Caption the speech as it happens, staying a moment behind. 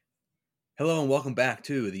Hello and welcome back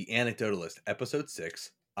to The Anecdotalist, Episode 6.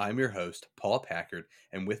 I'm your host, Paul Packard,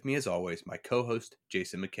 and with me as always, my co-host,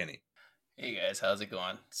 Jason McKinney. Hey guys, how's it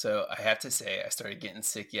going? So I have to say I started getting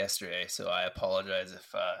sick yesterday, so I apologize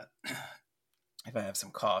if if I have some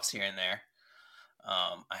coughs here and there.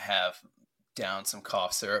 I have downed some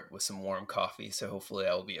cough syrup with some warm coffee, so hopefully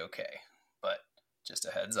I will be okay. But just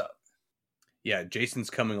a heads up. Yeah, Jason's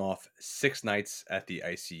coming off 6 nights at the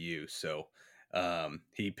ICU, so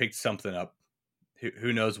he picked something up.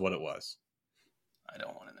 Who knows what it was? I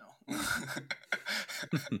don't want to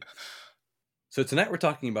know. So tonight we're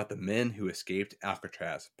talking about the Men Who Escaped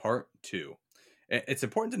Alcatraz, Part 2. It's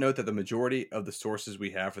important to note that the majority of the sources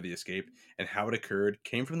we have for the escape and how it occurred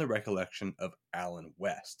came from the recollection of Alan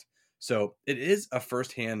West. So it is a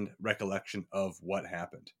firsthand recollection of what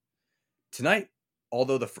happened. Tonight,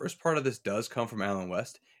 although the first part of this does come from Alan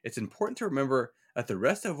West, it's important to remember that the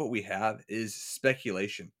rest of what we have is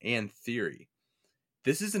speculation and theory.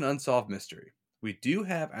 This is an unsolved mystery. We do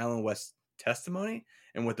have Alan West's testimony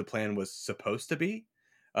and what the plan was supposed to be,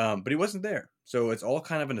 but he wasn't there. So it's all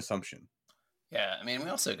kind of an assumption. Yeah, I mean, we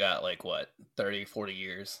also got 30, 40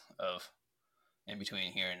 years of in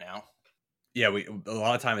between here and now. Yeah, a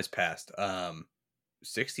lot of time has passed.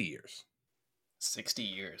 60 years. 60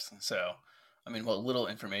 years. So, I mean, what little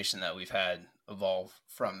information that we've had evolve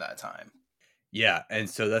from that time. Yeah, and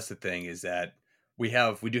so that's the thing is that we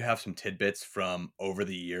do have some tidbits from over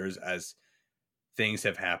the years as things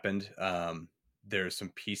have happened. There's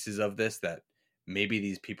some pieces of this that maybe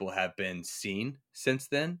these people have been seen since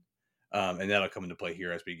then, and that'll come into play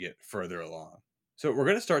here as we get further along. So we're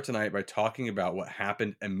going to start tonight by talking about what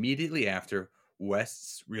happened immediately after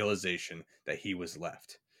West's realization that he was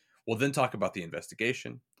left. We'll then talk about the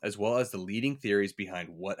investigation, as well as the leading theories behind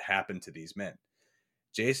what happened to these men.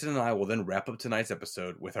 Jason and I will then wrap up tonight's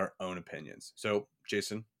episode with our own opinions. So,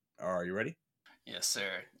 Jason, are you ready? Yes,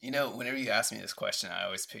 sir. You know, whenever you ask me this question, I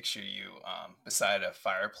always picture you beside a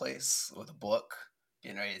fireplace with a book,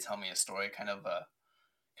 getting ready to tell me a story, kind of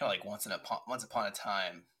like once upon a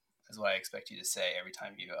time is what I expect you to say every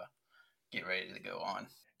time you get ready to go on.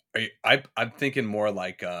 I'm thinking more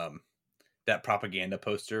like that propaganda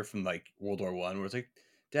poster from like World War I, where it's like,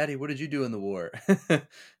 "Daddy, what did you do in the war?" And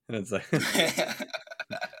it's like,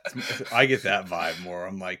 I get that vibe more.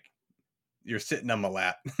 I'm like, you're sitting on my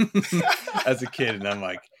lap as a kid, and I'm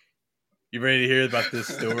like, you ready to hear about this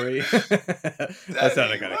story? That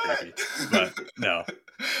sounded kind of creepy, but no.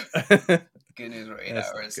 Good news, we're 8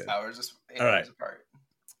 hours apart.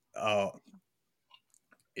 Oh,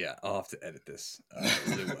 yeah, I'll have to edit this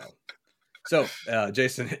really well. So,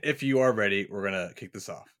 Jason, if you are ready, we're going to kick this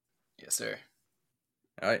off. Yes, sir.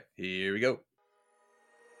 All right, here we go.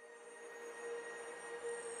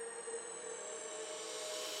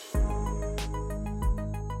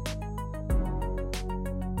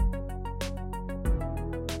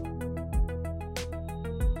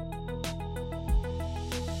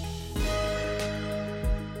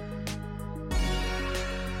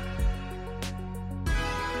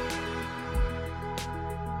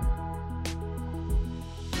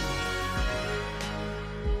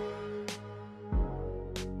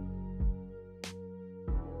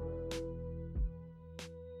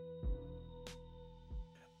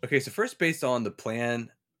 Okay, so first, based on the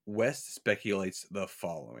plan, West speculates the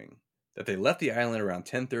following: that they left the island around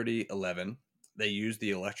 10:30-11. They used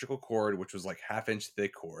the electrical cord, which was like half-inch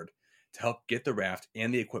thick cord, to help get the raft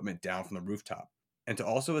and the equipment down from the rooftop, and to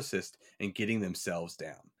also assist in getting themselves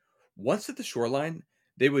down. Once at the shoreline,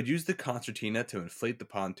 they would use the concertina to inflate the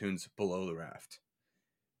pontoons below the raft.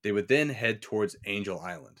 They would then head towards Angel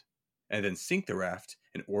Island, and then sink the raft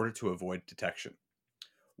in order to avoid detection.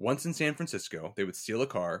 Once in San Francisco, they would steal a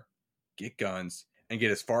car, get guns, and get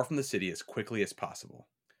as far from the city as quickly as possible.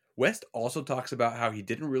 West also talks about how he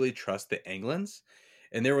didn't really trust the Anglins,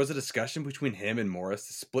 and there was a discussion between him and Morris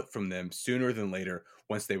to split from them sooner than later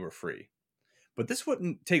once they were free. But this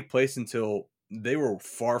wouldn't take place until they were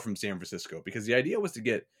far from San Francisco, because the idea was to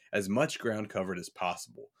get as much ground covered as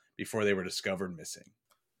possible before they were discovered missing.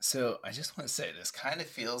 So I just want to say this kind of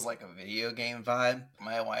feels like a video game vibe.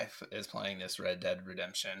 My wife is playing this Red Dead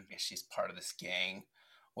Redemption. She's part of this gang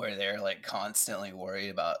where they're like constantly worried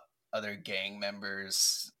about other gang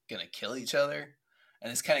members gonna kill each other.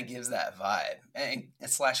 And this kind of gives that vibe. And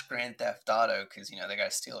it's slash Grand Theft Auto because, they got to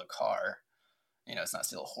steal a car. It's not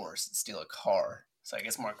steal a horse, it's steal a car. So I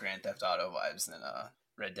guess more Grand Theft Auto vibes than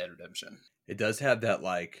Red Dead Redemption. It does have that,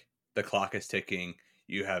 like, the clock is ticking.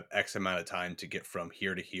 You have X amount of time to get from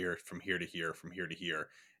here to here, from here to here, from here to here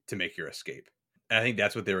to make your escape. And I think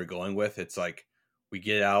that's what they were going with. It's like, we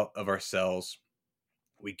get out of our cells,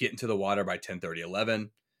 we get into the water by 10:30,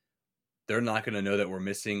 11. they're not going to know that we're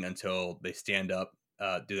missing until they stand up,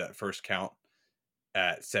 do that first count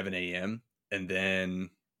at 7 a.m. And then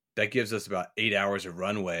that gives us about 8 hours of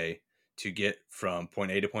runway to get from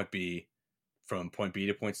point A to point B, from point B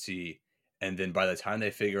to point C. And then by the time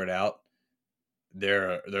they figure it out,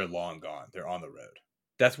 they're long gone. They're on the road.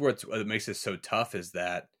 That's what makes it so tough, is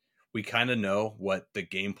that we kind of know what the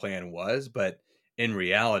game plan was, but in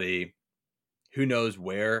reality, who knows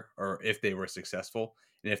where or if they were successful.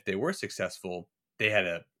 And if they were successful, they had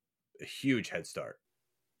a huge head start.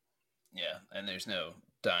 Yeah, and there's no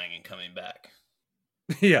dying and coming back.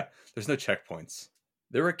 Yeah, there's no checkpoints.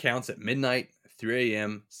 There were counts at midnight, 3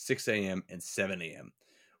 a.m., 6 a.m., and 7 a.m.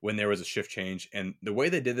 when there was a shift change. And the way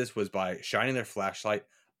they did this was by shining their flashlight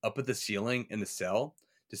up at the ceiling in the cell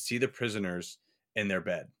to see the prisoners in their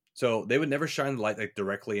bed. So they would never shine the light like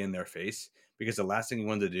directly in their face, because the last thing you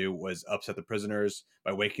wanted to do was upset the prisoners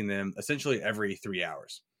by waking them essentially every 3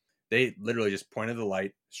 hours. They literally just pointed the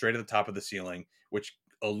light straight at the top of the ceiling, which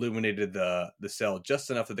illuminated the cell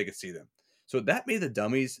just enough that they could see them. So that made the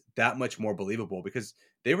dummies that much more believable, because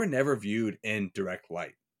they were never viewed in direct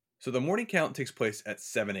light. So the morning count takes place at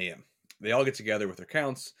 7 a.m. They all get together with their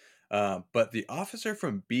counts, but the officer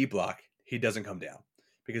from B block, he doesn't come down,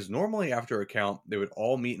 because normally after a count, they would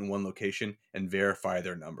all meet in one location and verify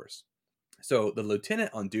their numbers. So the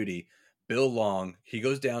lieutenant on duty, Bill Long, he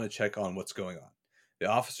goes down to check on what's going on. The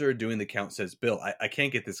officer doing the count says, "Bill, I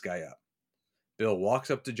can't get this guy up." Bill walks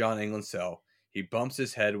up to John England's cell. He bumps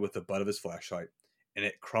his head with the butt of his flashlight, and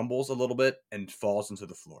it crumbles a little bit and falls into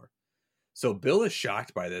the floor. So Bill is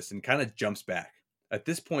shocked by this and kind of jumps back. At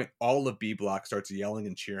this point, all of B block starts yelling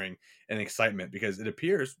and cheering in excitement, because it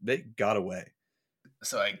appears they got away.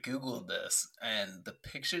 So I googled this, and the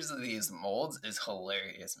pictures of these molds is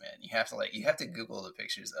hilarious, man. You have to Google the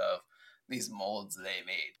pictures of these molds they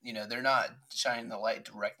made. You know, they're not shining the light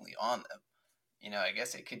directly on them. You know, I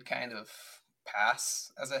guess it could kind of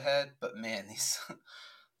pass as a head, but man,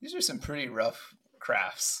 these are some pretty rough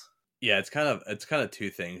crafts. Yeah, it's kind of two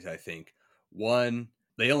things, I think. One,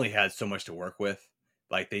 they only had so much to work with.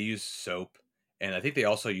 Like, they use soap, and I think they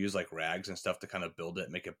also use like rags and stuff to kind of build it,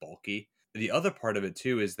 make it bulky. The other part of it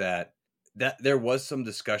too is that there was some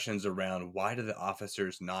discussions around, why do the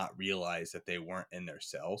officers not realize that they weren't in their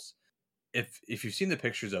cells? If you've seen the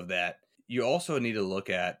pictures of that, you also need to look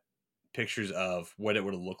at pictures of what it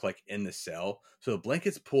would look like in the cell. So the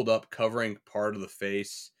blanket's pulled up, covering part of the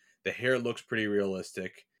face. The hair looks pretty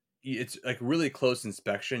realistic. It's like really close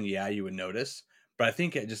inspection. Yeah, you would notice. But I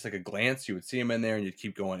think at just like a glance, you would see him in there and you'd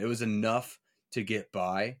keep going. It was enough to get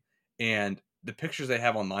by. And the pictures they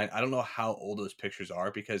have online, I don't know how old those pictures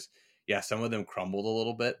are, because, yeah, some of them crumbled a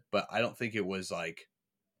little bit. But I don't think it was like,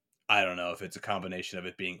 I don't know if it's a combination of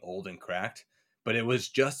it being old and cracked. But it was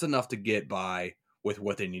just enough to get by with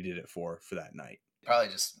what they needed it for that night. Probably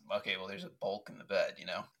just, okay, well, there's a bulk in the bed, you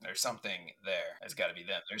know? There's something there. It's got to be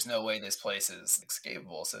them. There's no way this place is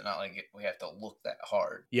escapable, so not like we have to look that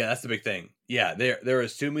hard. Yeah, that's the big thing. Yeah, they're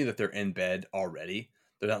assuming that they're in bed already.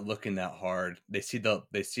 They're not looking that hard. They see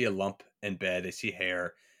a lump in bed. They see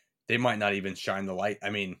hair. They might not even shine the light.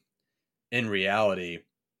 I mean, in reality,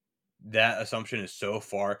 that assumption is so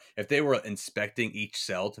far. If they were inspecting each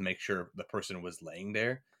cell to make sure the person was laying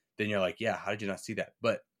there, then you're like, yeah, how did you not see that?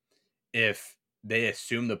 But if they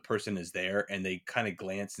assume the person is there and they kind of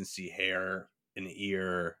glance and see hair, an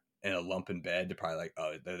ear, and a lump in bed, they're probably like,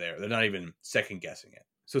 oh, they're there. They're not even second guessing it.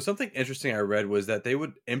 So something interesting I read was that they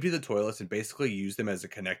would empty the toilets and basically use them as a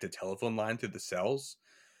connected telephone line through the cells.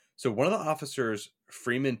 So one of the officers,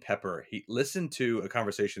 Freeman Pepper, he listened to a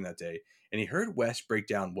conversation that day, and he heard West break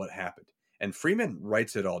down what happened. And Freeman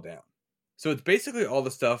writes it all down. So it's basically all the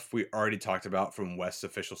stuff we already talked about from West's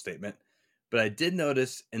official statement. But I did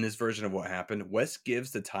notice in this version of what happened, West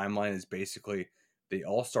gives the timeline as basically they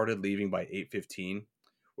all started leaving by 8:15,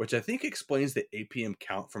 which I think explains the 8 p.m.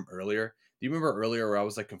 count from earlier. Do you remember earlier where I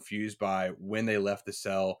was like confused by when they left the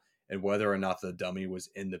cell and whether or not the dummy was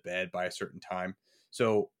in the bed by a certain time?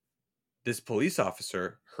 So this police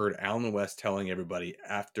officer heard Alan West telling everybody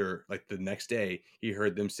after, like the next day, he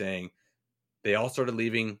heard them saying they all started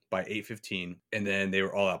leaving by 8:15, and then they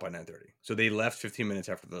were all out by 9:30. So they left 15 minutes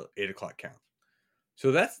after the 8 o'clock count.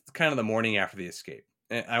 So that's kind of the morning after the escape.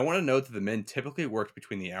 And I want to note that the men typically worked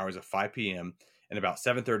between the hours of 5 p.m. and about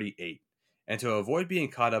 7:30, 8. And to avoid being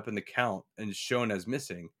caught up in the count and shown as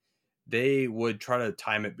missing, they would try to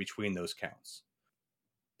time it between those counts.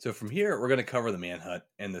 So from here, we're going to cover the manhunt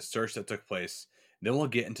and the search that took place. Then we'll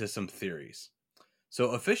get into some theories.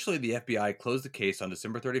 So officially, the FBI closed the case on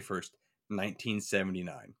December 31st,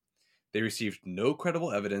 1979. They received no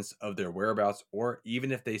credible evidence of their whereabouts or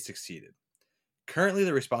even if they succeeded. Currently,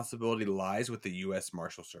 the responsibility lies with the U.S.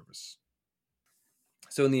 Marshal Service.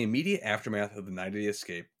 So in the immediate aftermath of the night of the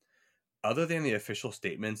escape, other than the official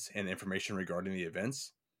statements and information regarding the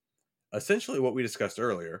events, essentially what we discussed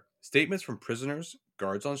earlier, statements from prisoners,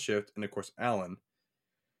 guards on shift, and of course Allen,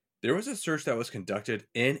 there was a search that was conducted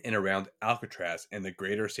in and around Alcatraz and the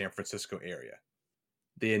greater San Francisco area.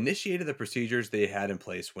 They initiated the procedures they had in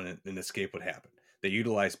place when an escape would happen. They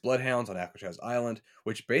utilized bloodhounds on Alcatraz Island,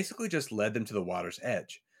 which basically just led them to the water's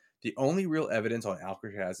edge. The only real evidence on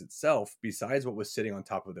Alcatraz itself, besides what was sitting on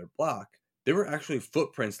top of their block, there were actually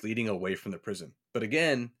footprints leading away from the prison. But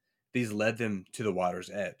again, these led them to the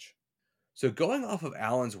water's edge. So going off of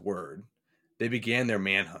Allen's word, they began their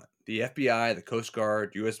manhunt. The FBI, the Coast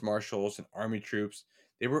Guard, U.S. Marshals, and Army troops,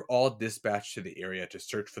 they were all dispatched to the area to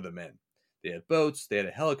search for the men. They had boats, they had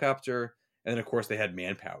a helicopter, and then of course they had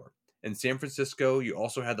manpower. In San Francisco, you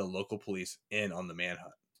also had the local police in on the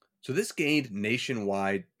manhunt. So this gained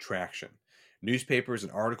nationwide traction. Newspapers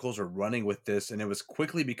and articles were running with this, and it was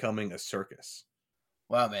quickly becoming a circus.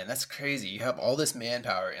 Wow, man, that's crazy. You have all this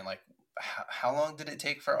manpower, and like, how long did it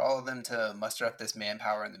take for all of them to muster up this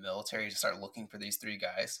manpower in the military to start looking for these three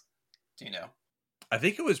guys? Do you know? I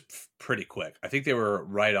think it was pretty quick. I think they were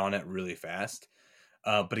right on it really fast.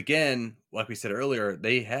 But again, like we said earlier,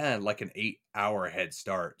 they had like an 8-hour head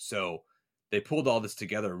start. So they pulled all this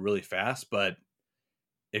together really fast. But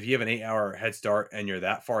if you have an 8-hour head start and you're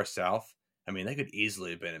that far south, I mean, they could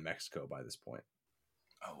easily have been in Mexico by this point.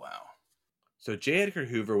 Oh, wow. So J. Edgar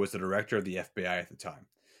Hoover was the director of the FBI at the time.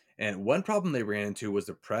 And one problem they ran into was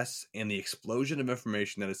the press and the explosion of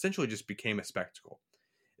information that essentially just became a spectacle.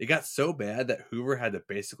 It got so bad that Hoover had to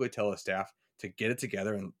basically tell his staff to get it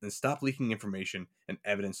together and stop leaking information and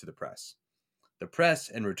evidence to the press. The press,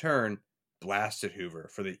 in return, blasted Hoover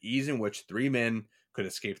for the ease in which 3 men could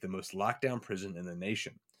escape the most locked-down prison in the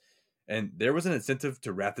nation. And there was an incentive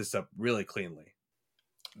to wrap this up really cleanly.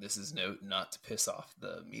 This is note not to piss off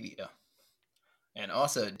the media. And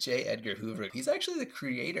also, J. Edgar Hoover, he's actually the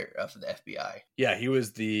creator of the FBI. Yeah, he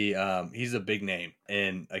was he's a big name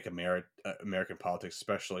in like American politics,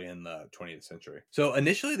 especially in the 20th century. So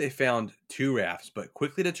initially they found 2 rafts, but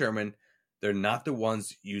quickly determined they're not the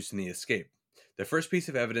ones used in the escape. The first piece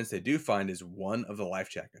of evidence they do find is one of the life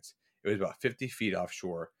jackets. It was about 50 feet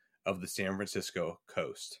offshore of the San Francisco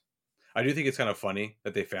coast. I do think it's kind of funny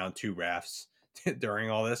that they found 2 rafts during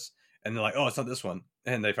all this, and they're like, oh, it's not this one.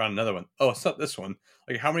 And they found another one. Oh, it's not this one.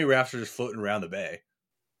 Like, how many rafts are just floating around the bay?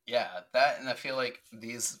 Yeah, that, and I feel like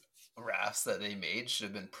these rafts that they made should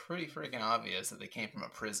have been pretty freaking obvious that they came from a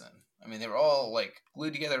prison. I mean, they were all, like,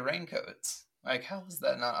 glued together raincoats. Like, how is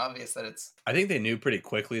that not obvious that it's... I think they knew pretty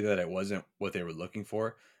quickly that it wasn't what they were looking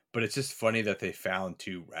for, but it's just funny that they found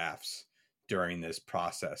 2 rafts during this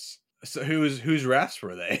process. So whose rafts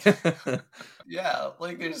were they? Yeah,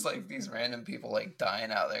 like there's like these random people like dying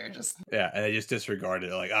out there just... Yeah, and they just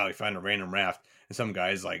disregarded it. Like, oh, we found a random raft, and some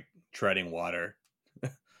guy's like treading water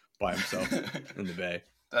by himself in the bay.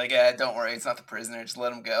 They're like, yeah, don't worry, it's not the prisoner, just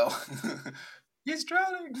let him go. He's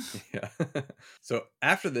drowning. Yeah. So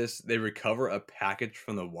after this, they recover a package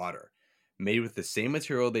from the water made with the same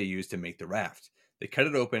material they used to make the raft. They cut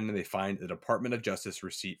it open and they find a Department of Justice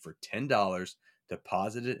receipt for $10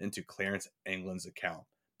 deposited into Clarence England's account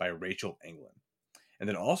by Rachel England. And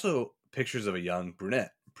then also pictures of a young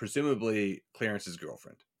brunette, presumably Clarence's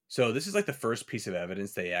girlfriend. So this is like the first piece of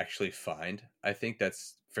evidence they actually find. I think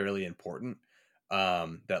that's fairly important.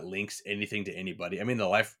 That links anything to anybody. I mean, the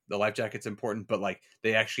life jacket's important, but like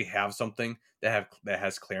they actually have something that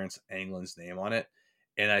has Clarence England's name on it.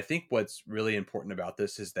 And I think what's really important about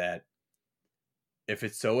this is that if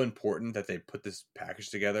it's so important that they put this package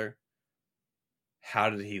together,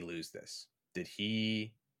 how did he lose this? Did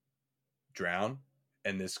he drown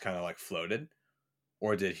and this kind of like floated?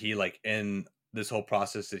 Or did he, like, in this whole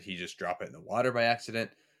process, did he just drop it in the water by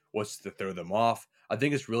accident? What's to throw them off? I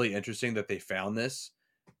think it's really interesting that they found this,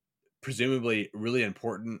 presumably really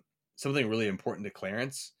important, something really important to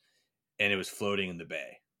Clarence, and it was floating in the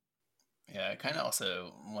bay. Yeah, it kind of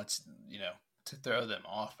also, what's, to throw them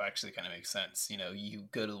off actually kind of makes sense. You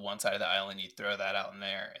go to one side of the island, you throw that out in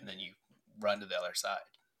there, and then you run to the other side.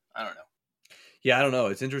 I don't know. Yeah, I don't know.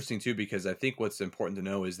 It's interesting too, because I think what's important to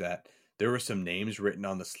know is that there were some names written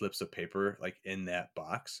on the slips of paper, like in that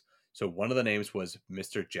box. So one of the names was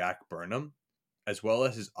Mr. Jack Burnham, as well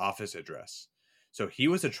as his office address. So he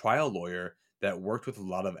was a trial lawyer that worked with a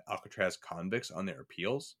lot of Alcatraz convicts on their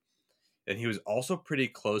appeals. And he was also pretty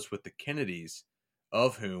close with the Kennedys,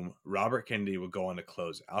 of whom Robert Kennedy would go on to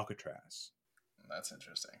close Alcatraz. That's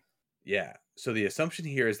interesting. Yeah. So the assumption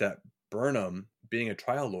here is that Burnham, being a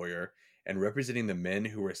trial lawyer and representing the men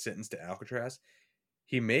who were sentenced to Alcatraz,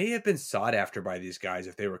 He may have been sought after by these guys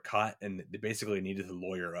if they were caught and they basically needed to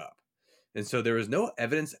lawyer up. And so there was no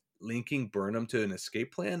evidence linking Burnham to an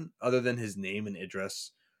escape plan other than his name and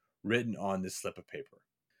address written on this slip of paper.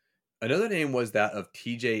 Another name was that of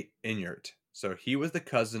TJ Inyart. So he was the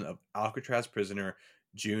cousin of Alcatraz prisoner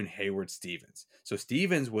June Hayward Stevens. So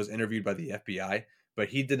Stevens was interviewed by the FBI, but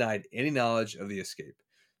he denied any knowledge of the escape.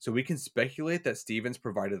 So we can speculate that Stevens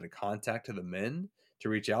provided a contact to the men to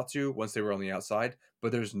reach out to once they were on the outside,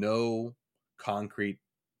 but there's no concrete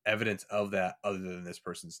evidence of that other than this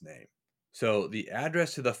person's name. So the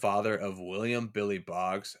address to the father of William Billy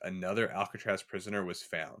Boggs, another Alcatraz prisoner, was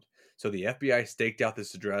found. So the FBI staked out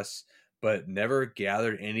this address, but never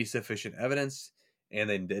gathered any sufficient evidence, and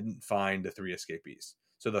they didn't find the 3 escapees.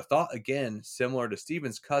 So the thought, again, similar to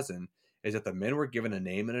Stephen's cousin, is that the men were given a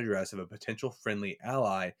name and address of a potential friendly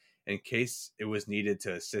ally in case it was needed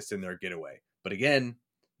to assist in their getaway. But again,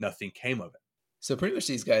 nothing came of it. So pretty much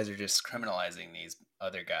these guys are just criminalizing these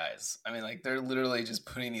other guys. I mean, like, they're literally just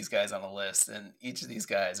putting these guys on a list, and each of these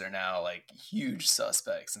guys are now like huge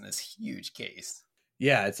suspects in this huge case.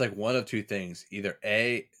 Yeah, it's like one of two things. Either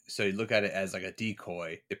A, so you look at it as like a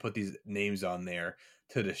decoy. They put these names on there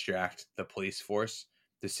to distract the police force,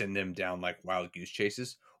 to send them down like wild goose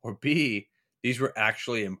chases. Or B, these were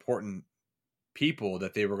actually important people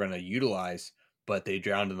that they were going to utilize, but they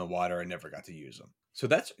drowned in the water and never got to use them. So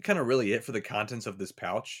that's kind of really it for the contents of this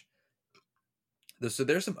pouch. So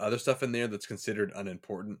there's some other stuff in there that's considered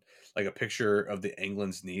unimportant, like a picture of the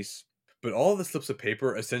England's niece. But all of the slips of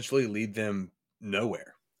paper essentially lead them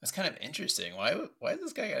nowhere. That's kind of interesting. Why did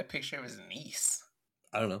this guy get a picture of his niece?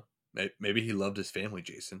 I don't know. Maybe he loved his family,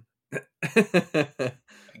 Jason. I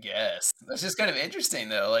guess. That's just kind of interesting,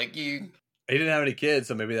 though. Like, he didn't have any kids,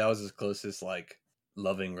 so maybe that was his closest, like,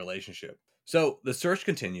 loving relationship. So the search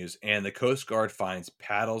continues, and the Coast Guard finds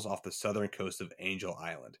paddles off the southern coast of Angel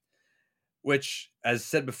Island, which, as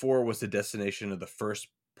said before, was the destination of the first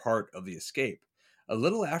part of the escape. A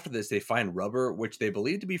little after this, they find rubber, which they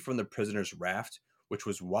believe to be from the prisoner's raft, which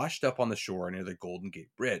was washed up on the shore near the Golden Gate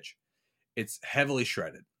Bridge. It's heavily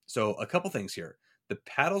shredded. So a couple things here. The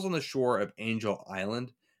paddles on the shore of Angel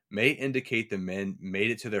Island may indicate the men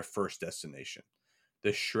made it to their first destination.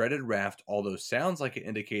 The shredded raft, although sounds like it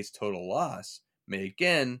indicates total loss, may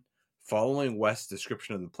again, following West's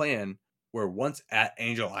description of the plan, where once at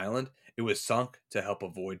Angel Island, it was sunk to help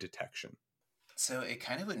avoid detection. So it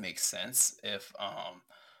kind of would make sense if,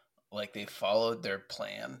 like, they followed their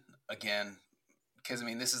plan again, because I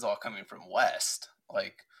mean, this is all coming from West.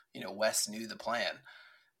 Like, West knew the plan.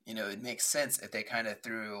 It makes sense if they kind of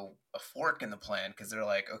threw a fork in the plan, because they're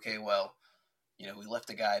like, okay, well, we left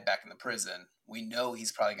a guy back in the prison. We know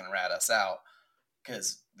he's probably going to rat us out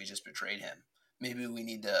because we just betrayed him. Maybe we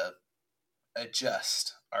need to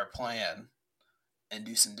adjust our plan and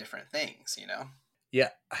do some different things, Yeah,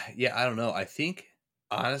 I don't know. I think,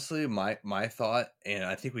 honestly, my thought, and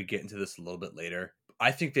I think we get into this a little bit later,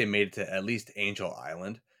 I think they made it to at least Angel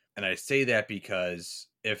Island. And I say that because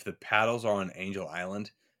if the paddles are on Angel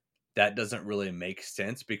Island, that doesn't really make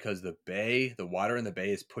sense because the water in the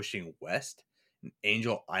bay is pushing west, and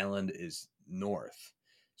Angel Island is north.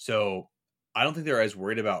 So I don't think they're as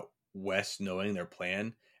worried about West knowing their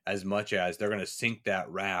plan as much as they're going to sink that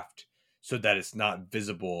raft so that it's not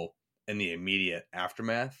visible in the immediate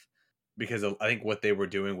aftermath. Because I think what they were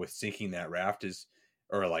doing with sinking that raft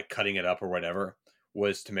or like cutting it up or whatever,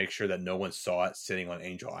 was to make sure that no one saw it sitting on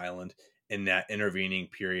Angel Island in that intervening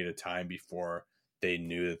period of time before they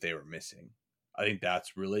knew that they were missing. I think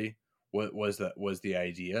that's really what was the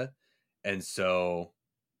idea. And so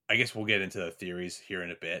I guess we'll get into the theories here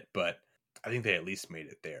in a bit, but I think they at least made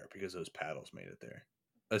it there because those paddles made it there.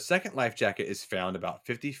 A second life jacket is found about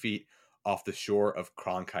 50 feet off the shore of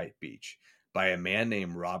Cronkite Beach by a man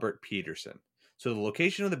named Robert Peterson. So the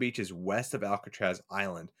location of the beach is west of Alcatraz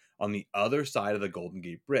Island on the other side of the Golden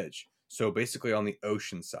Gate Bridge. So basically on the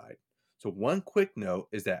ocean side. So one quick note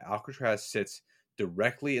is that Alcatraz sits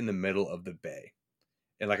directly in the middle of the bay.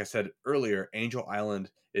 And like I said earlier, Angel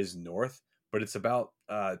Island is north, but it's about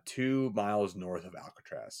 2 miles north of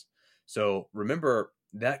Alcatraz. So remember,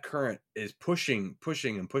 that current is pushing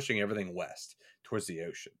everything west towards the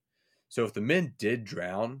ocean. So if the men did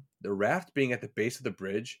drown, the raft being at the base of the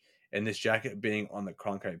bridge and this jacket being on the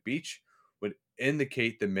Cronkite Beach would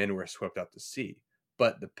indicate the men were swept out to sea.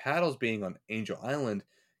 But the paddles being on Angel Island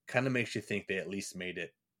kind of makes you think they at least made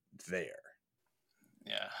it there.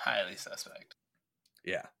 Yeah, highly suspect.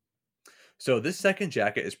 Yeah. So this second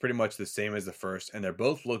jacket is pretty much the same as the first, and they're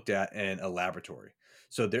both looked at in a laboratory.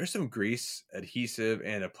 So there's some grease, adhesive,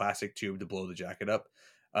 and a plastic tube to blow the jacket up.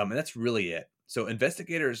 And that's really it. So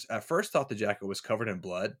investigators at first thought the jacket was covered in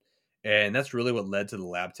blood, and that's really what led to the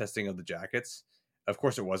lab testing of the jackets. Of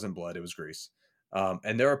course, it wasn't blood; it was grease.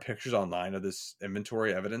 And there are pictures online of this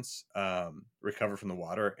inventory evidence recovered from the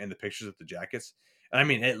water, and the pictures of the jackets. And I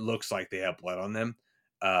mean, it looks like they have blood on them,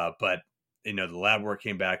 but the lab work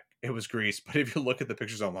came back; it was grease. But if you look at the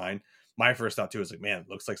pictures online, my first thought too is like, man, it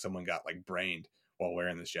looks like someone got like brained while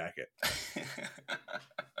wearing this jacket.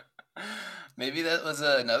 Maybe that was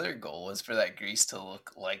another goal, was for that grease to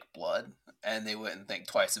look like blood, and they wouldn't think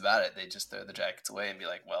twice about it. They just throw the jackets away and be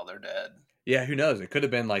like, "Well, they're dead." Yeah, who knows? It could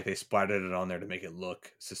have been like they splattered it on there to make it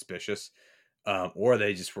look suspicious, or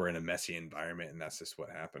they just were in a messy environment, and that's just what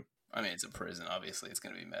happened. I mean, it's a prison. Obviously, it's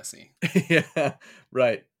going to be messy. Yeah,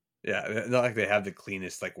 right. Yeah, not like they have the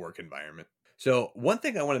cleanest like work environment. So one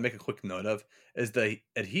thing I want to make a quick note of is the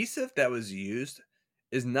adhesive that was used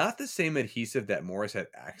is not the same adhesive that Morris had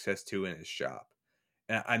access to in his shop.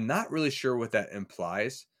 And I'm not really sure what that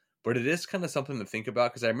implies, but it is kind of something to think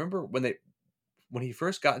about because I remember when he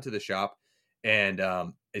first got into the shop and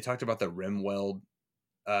they talked about the rim weld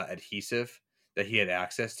adhesive that he had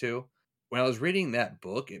access to. When I was reading that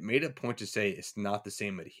book, it made a point to say it's not the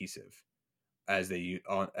same adhesive as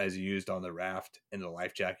used on the raft and the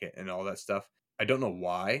life jacket and all that stuff. I don't know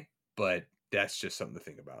why, but that's just something to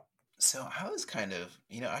think about. So I was I kind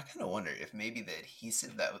of wonder if maybe the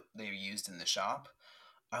adhesive that they used in the shop,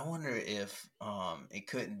 I wonder if it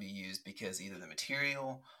couldn't be used because either the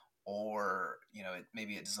material or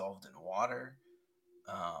maybe it dissolved in water.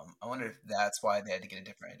 I wonder if that's why they had to get a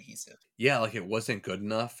different adhesive. Yeah, like it wasn't good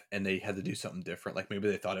enough and they had to do something different. Like maybe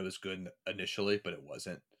they thought it was good initially, but it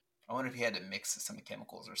wasn't. I wonder if he had to mix some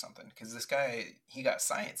chemicals or something, because this guy, he got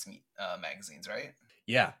science magazines, right?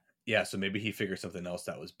 Yeah. Yeah. So maybe he figured something else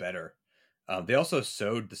that was better. They also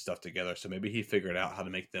sewed the stuff together. So maybe he figured out how to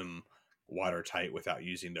make them watertight without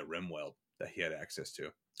using the rim weld that he had access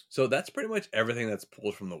to. So that's pretty much everything that's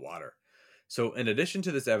pulled from the water. So, in addition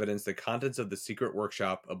to this evidence, the contents of the secret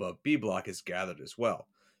workshop above B block is gathered as well.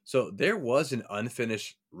 So, there was an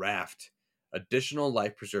unfinished raft, additional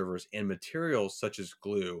life preservers, and materials such as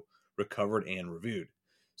glue recovered and reviewed.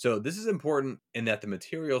 So, this is important in that the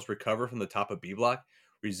materials recovered from the top of B block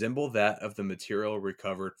resemble that of the material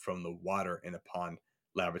recovered from the water and upon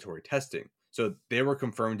laboratory testing. So, they were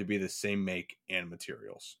confirmed to be the same make and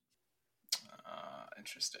materials.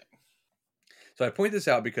 Interesting. So I point this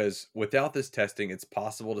out because without this testing, it's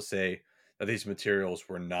possible to say that these materials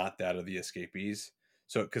were not that of the escapees.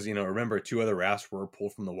 So, because, remember, two other rafts were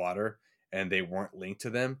pulled from the water and they weren't linked to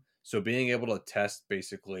them. So being able to test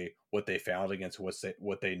basically what they found against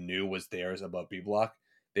what they knew was theirs above B block,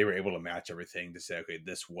 they were able to match everything to say, okay,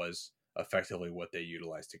 this was effectively what they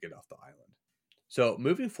utilized to get off the island. So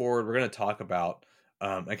moving forward, we're going to talk about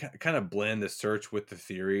I kind of blend the search with the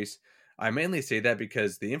theories. I mainly say that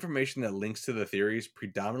because the information that links to the theories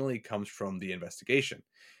predominantly comes from the investigation.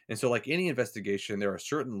 And so, like any investigation, there are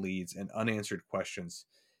certain leads and unanswered questions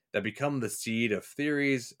that become the seed of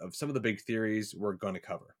theories, of some of the big theories we're going to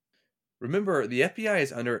cover. Remember, the FBI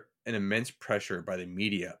is under an immense pressure by the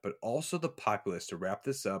media, but also the populace to wrap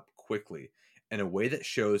this up quickly in a way that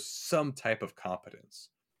shows some type of competence.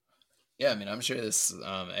 Yeah, I mean, I'm sure this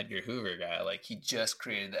Edgar Hoover guy, like, he just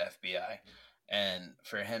created the FBI. And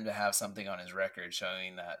for him to have something on his record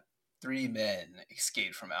showing that 3 men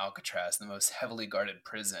escaped from Alcatraz, the most heavily guarded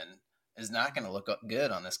prison, is not going to look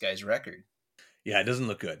good on this guy's record. Yeah, it doesn't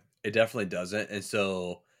look good. It definitely doesn't. And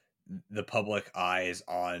so the public eye is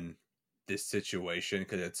on this situation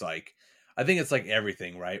because it's like, I think it's like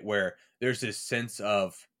everything, right? Where there's this sense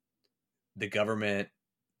of the government,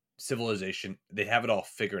 civilization, they have it all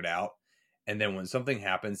figured out. And then when something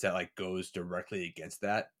happens that like goes directly against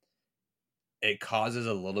that, it causes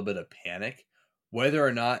a little bit of panic, whether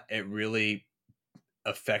or not it really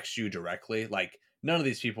affects you directly. Like none of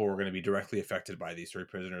these people were going to be directly affected by these 3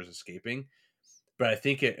 prisoners escaping, but I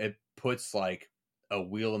think it puts like a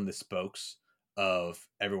wheel in the spokes of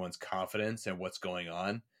everyone's confidence and what's going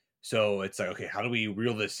on. So it's like, okay, how do we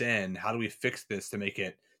reel this in? How do we fix this to make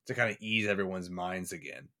it to kind of ease everyone's minds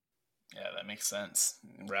again? Yeah, that makes sense.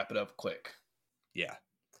 Wrap it up quick. Yeah.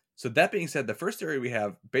 So that being said, the first area we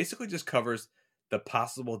have basically just covers the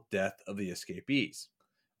possible death of the escapees.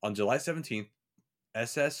 On July 17th,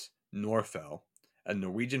 SS Norfell, a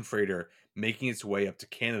Norwegian freighter making its way up to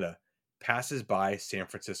Canada, passes by San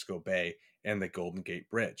Francisco Bay and the Golden Gate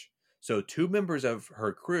Bridge. So 2 members of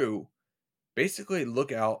her crew basically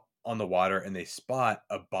look out on the water and they spot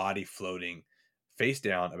a body floating face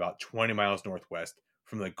down about 20 miles northwest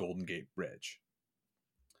from the Golden Gate Bridge.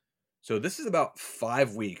 So this is about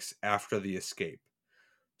 5 weeks after the escape.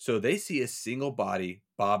 So they see a single body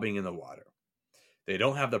bobbing in the water. They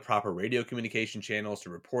don't have the proper radio communication channels to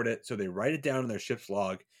report it, so they write it down in their ship's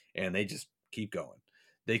log and they just keep going.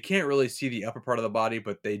 They can't really see the upper part of the body,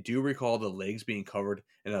 but they do recall the legs being covered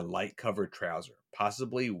in a light covered trouser,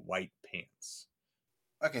 possibly white pants.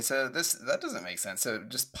 Okay, so that doesn't make sense. So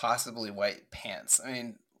just possibly white pants. I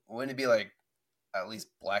mean, wouldn't it be like at least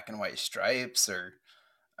black and white stripes? Or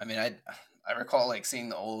I mean, I recall like seeing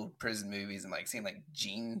the old prison movies and like seeing like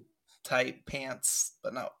jean type pants,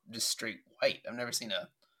 but not just straight white. I've never seen a.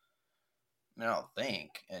 I mean, I don't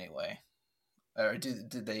think anyway. Or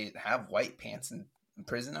did they have white pants in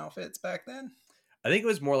prison outfits back then? I think it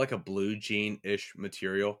was more like a blue jean-ish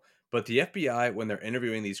material. But the FBI, when they're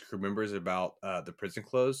interviewing these crew members about the prison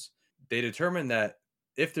clothes, they determined that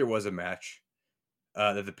if there was a match,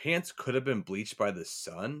 that the pants could have been bleached by the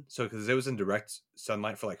sun. So because it was in direct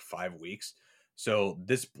sunlight for like 5 weeks, so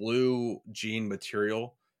this blue jean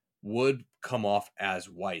material would come off as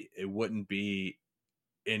white. It wouldn't be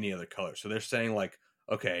any other color. So they're saying like,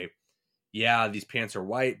 okay, yeah, these pants are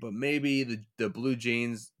white, but maybe the blue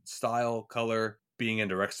jeans style color being in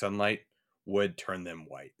direct sunlight would turn them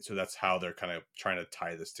white. So that's how they're kind of trying to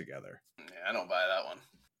tie this together. Yeah, I don't buy that one.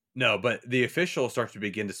 No, but the officials start to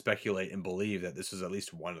begin to speculate and believe that this is at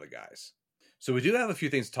least one of the guys. So we do have a few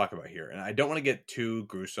things to talk about here, and I don't want to get too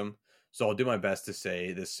gruesome, so I'll do my best to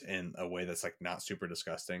say this in a way that's like not super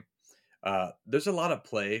disgusting. There's a lot of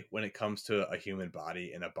play when it comes to a human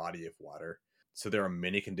body in a body of water. So there are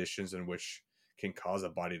many conditions in which can cause a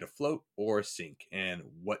body to float or sink, and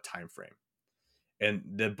what time frame. And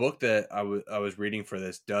the book that I was reading for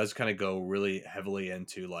this does kind of go really heavily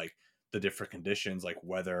into like the different conditions, like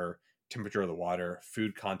weather, temperature of the water,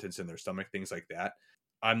 food contents in their stomach, things like that.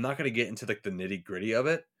 I'm not going to get into like the nitty gritty of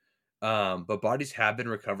it, but bodies have been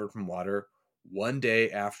recovered from water 1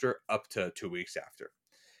 day after up to 2 weeks after.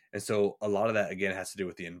 And so a lot of that, again, has to do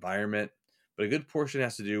with the environment, but a good portion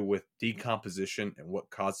has to do with decomposition and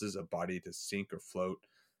what causes a body to sink or float.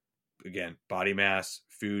 Again, body mass,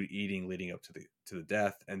 food eating leading up to the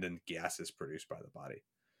death, and then gases produced by the body.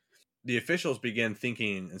 The officials began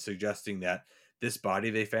thinking and suggesting that this body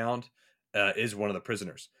they found is one of the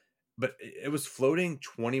prisoners, but it was floating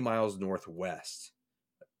 20 miles northwest,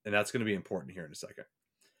 and that's going to be important here in a second.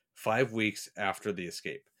 5 weeks after the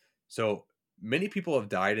escape. So many people have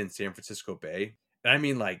died in San Francisco Bay. And I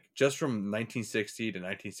mean, like, just from 1960 to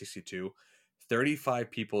 1962, 35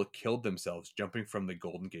 people killed themselves jumping from the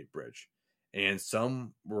Golden Gate Bridge. And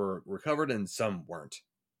some were recovered and some weren't.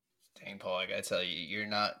 Dang, Paul, I gotta tell you, you're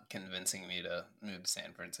not convincing me to move to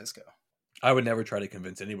San Francisco. I would never try to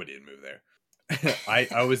convince anybody to move there.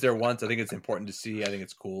 I was there once. I think it's important to see. I think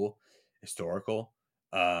it's cool, historical.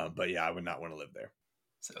 But yeah, I would not want to live there.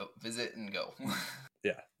 So visit and go.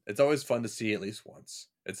 Yeah, it's always fun to see at least once.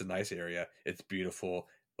 It's a nice area. It's beautiful,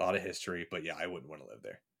 a lot of history. But yeah, I wouldn't want to live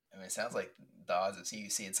there. I mean, it sounds like the odds of you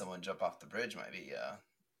seeing someone jump off the bridge might be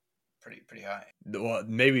pretty high. Well,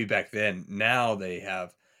 maybe back then. Now they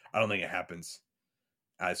have. I don't think it happens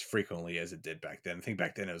as frequently as it did back then. I think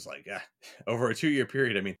back then it was like, over a 2-year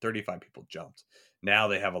period, I mean, 35 people jumped. Now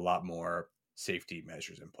they have a lot more safety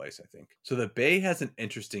measures in place, I think. So the bay has an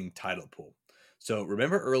interesting tidal pool. So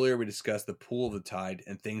remember earlier we discussed the pool of the tide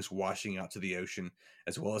and things washing out to the ocean,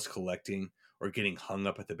 as well as collecting or getting hung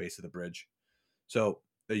up at the base of the bridge. So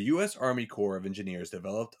the U.S. Army Corps of Engineers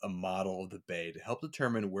developed a model of the bay to help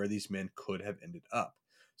determine where these men could have ended up.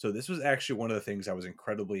 So this was actually one of the things I was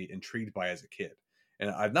incredibly intrigued by as a kid. And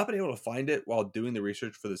I've not been able to find it while doing the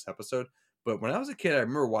research for this episode. But when I was a kid, I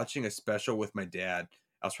remember watching a special with my dad.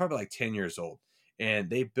 I was probably like 10 years old. And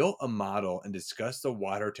they built a model and discussed the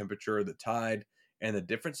water temperature, the tide, and the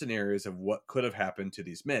different scenarios of what could have happened to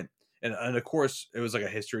these men. And of course, it was like a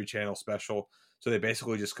History Channel special. So they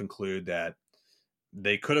basically just conclude that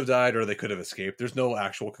they could have died or they could have escaped. There's no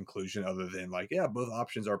actual conclusion other than like, yeah, both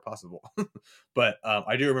options are possible. But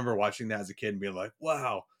I do remember watching that as a kid and being like,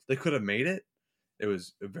 wow, they could have made it. It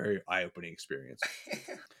was a very eye-opening experience.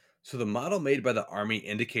 So the model made by the Army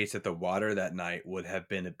indicates that the water that night would have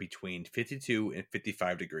been between 52 and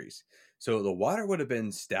 55 degrees. So the water would have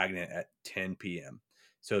been stagnant at 10 p.m.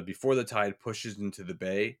 So before the tide pushes into the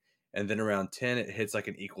bay, and then around 10, it hits like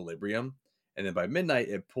an equilibrium. And then by midnight,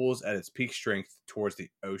 it pulls at its peak strength towards the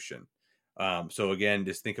ocean. So again,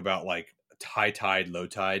 just think about like high tide, low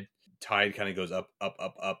tide. Tide kind of goes up, up,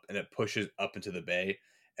 up, up, and it pushes up into the bay.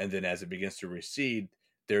 And then as it begins to recede,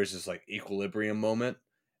 there's this like equilibrium moment.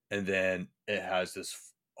 And then it has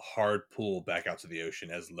this hard pull back out to the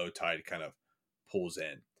ocean as low tide kind of pulls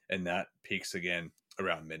in. And that peaks again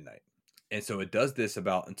around midnight. And so it does this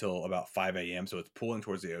until about 5 a.m. So it's pulling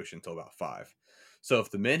towards the ocean until about 5. So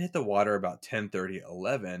if the men hit the water about 10:30,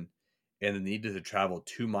 11, and the need to travel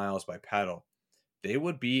 2 miles by paddle, they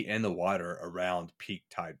would be in the water around peak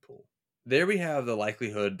tide pool. There we have the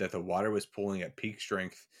likelihood that the water was pooling at peak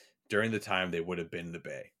strength during the time they would have been in the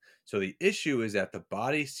bay. So the issue is that the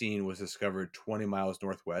body seen was discovered 20 miles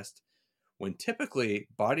northwest, when typically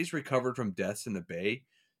bodies recovered from deaths in the bay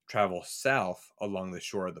travel south along the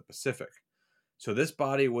shore of the Pacific. So this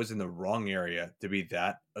body was in the wrong area to be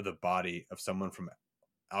that of the body of someone from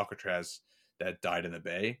Alcatraz that died in the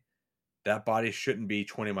bay. That body shouldn't be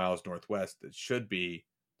 20 miles northwest. It should be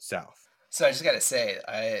south. So I just gotta say,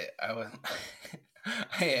 I was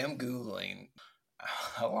I am googling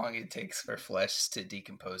how long it takes for flesh to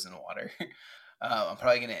decompose in water. I'm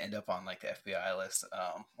probably gonna end up on like the FBI list.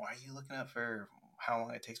 Why are you looking up for how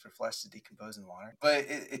long it takes for flesh to decompose in water? But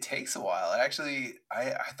it takes a while. Actually,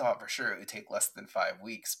 I thought for sure it would take less than 5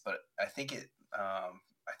 weeks, but I think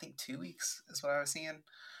 2 weeks is what I was seeing.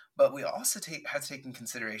 But we also have to take in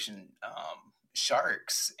consideration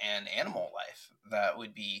sharks and animal life that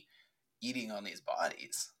would be eating on these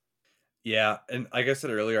bodies. Yeah, and like I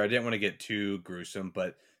said earlier, I didn't want to get too gruesome,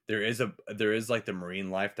 but there is like the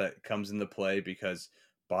marine life that comes into play because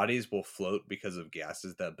bodies will float because of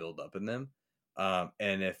gases that build up in them.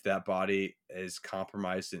 And if that body is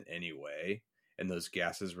compromised in any way and those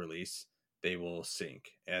gases release, they will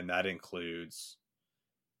sink. And that includes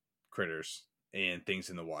critters and things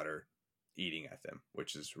in the water eating at them,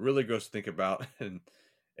 which is really gross to think about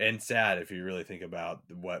and sad if you really think about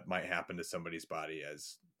what might happen to somebody's body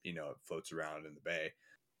as it floats around in the bay.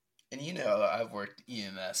 And I've worked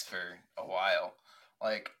EMS for a while.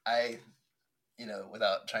 Like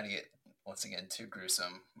without trying to get once again too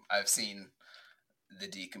gruesome, I've seen the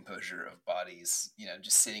decomposure of bodies,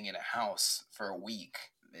 just sitting in a house for a week.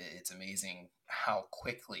 It's amazing how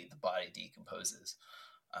quickly the body decomposes,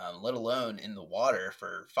 let alone in the water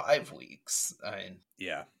for 5 weeks.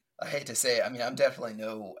 Yeah. I hate to say it, I'm definitely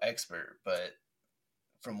no expert, but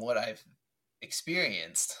from what I've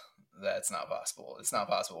experienced, that's not possible. It's not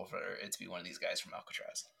possible for it to be one of these guys from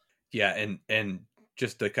Alcatraz. Yeah, and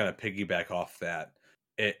just to kind of piggyback off that,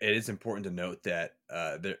 it is important to note that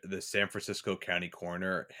the San Francisco County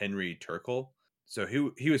coroner Henry Turkle, so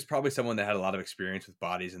he was probably someone that had a lot of experience with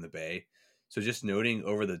bodies in the bay. So just noting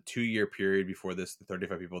over the 2-year period before this, the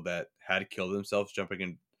 35 people that had killed themselves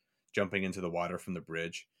jumping into the water from the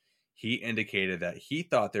bridge, he indicated that he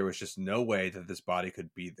thought there was just no way that this body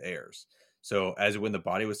could be theirs. So as when the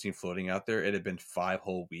body was seen floating out there, it had been 5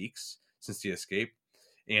 whole weeks since the escape.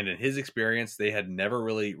 And in his experience, they had never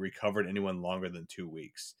really recovered anyone longer than 2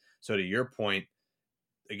 weeks. So to your point,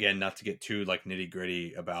 again, not to get too like nitty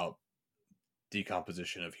gritty about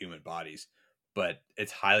decomposition of human bodies, but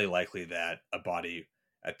it's highly likely that a body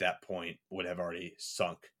at that point would have already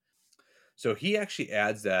sunk. So he actually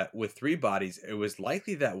adds that with 3 bodies, it was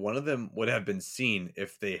likely that one of them would have been seen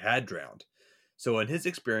if they had drowned. So in his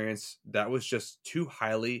experience, that was just too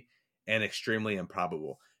highly and extremely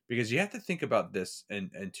improbable, because you have to think about this in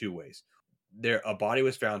 2 ways. A body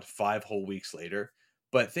was found 5 whole weeks later,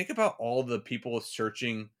 but think about all the people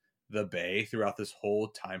searching the bay throughout this whole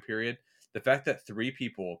time period. The fact that 3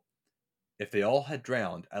 people, if they all had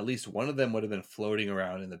drowned, at least one of them would have been floating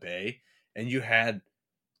around in the bay, and you had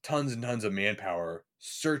tons and tons of manpower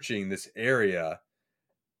searching this area.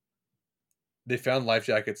 They found life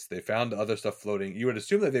jackets. They found other stuff floating. You would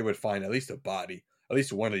assume that they would find at least a body, at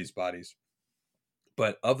least one of these bodies.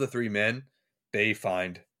 But of the 3 men, they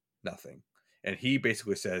find nothing. And he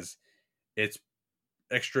basically says it's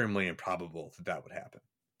extremely improbable that that would happen.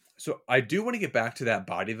 So I do want to get back to that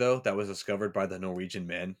body, though, that was discovered by the Norwegian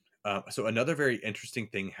men. So another very interesting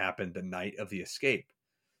thing happened the night of the escape.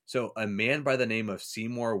 So a man by the name of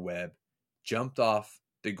Seymour Webb jumped off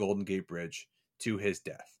the Golden Gate Bridge to his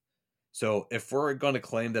death. So if we're going to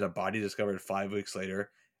claim that a body discovered 5 weeks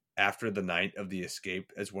later after the night of the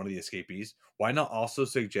escape as one of the escapees, why not also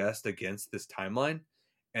suggest against this timeline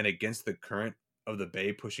and against the current of the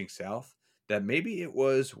bay pushing south that maybe it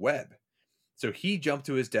was Webb? So he jumped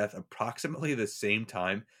to his death approximately the same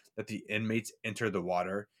time that the inmates entered the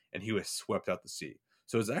water and he was swept out to sea.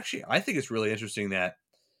 So it's actually, I think it's really interesting that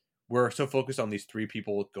we're so focused on these 3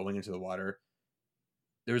 people going into the water.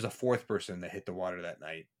 There was a 4th person that hit the water that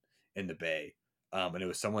night in the bay. And it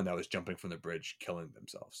was someone that was jumping from the bridge, killing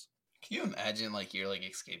themselves. Can you imagine you're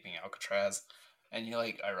escaping Alcatraz and you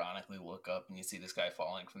ironically look up and you see this guy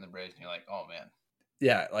falling from the bridge and you're like, oh man.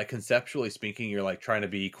 Yeah, conceptually speaking, you're trying to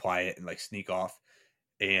be quiet and sneak off.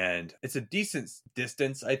 And it's a decent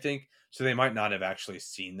distance, I think. So they might not have actually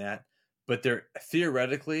seen that. But they're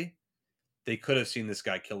theoretically, they could have seen this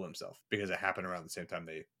guy kill himself because it happened around the same time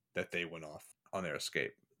that they went off on their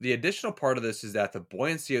escape. The additional part of this is that the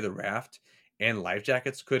buoyancy of the raft and life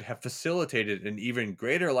jackets could have facilitated an even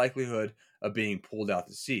greater likelihood of being pulled out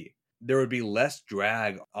to sea. There would be less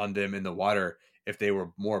drag on them in the water if they were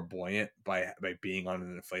more buoyant by being on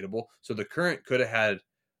an inflatable. So the current could have had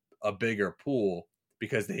a bigger pull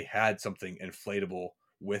because they had something inflatable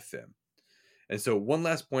with them. And so one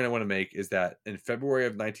last point I want to make is that in February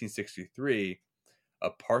of 1963, a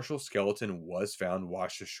partial skeleton was found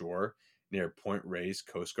washed ashore near Point Reyes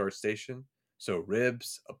Coast Guard Station. So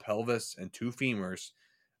ribs, a pelvis, and two femurs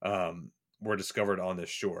were discovered on this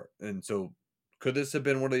shore. And so could this have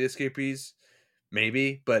been one of the escapees?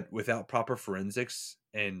 Maybe, but without proper forensics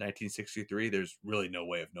in 1963, there's really no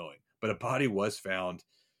way of knowing. But a body was found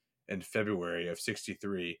in February of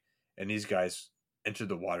 63, and these guys entered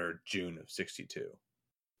the water June of 62.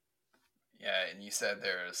 Yeah, and you said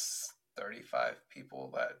there's 35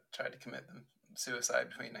 people that tried to commit suicide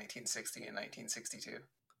between 1960 and 1962.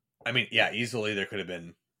 I mean, yeah, easily there could have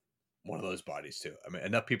been one of those bodies too. I mean,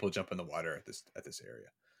 enough people jump in the water at this area.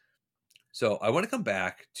 So I want to come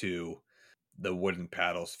back to the wooden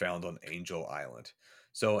paddles found on Angel Island.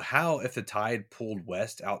 So how, if the tide pulled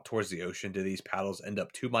west out towards the ocean, did these paddles end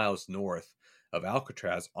up 2 miles north of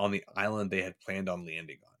Alcatraz on the island they had planned on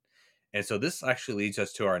landing on? And so this actually leads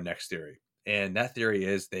us to our next theory. And that theory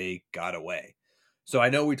is they got away. So I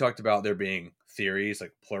know we talked about there being theories,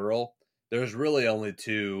 like plural. There's really only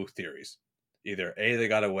two theories. Either A, they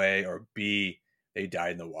got away, or B, they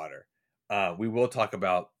died in the water. We will talk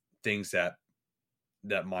about things that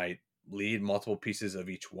might lead multiple pieces of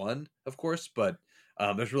each one, of course, but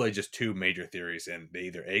there's really just two major theories, and they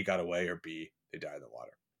either A, got away, or B, they died in the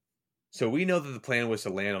water. So we know that the plan was to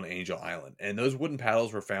land on Angel Island, and those wooden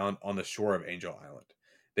paddles were found on the shore of Angel Island.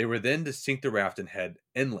 They were then to sink the raft and head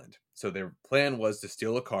inland. So their plan was to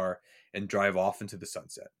steal a car and drive off into the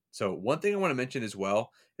sunset. So one thing I want to mention as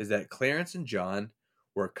well is that Clarence and John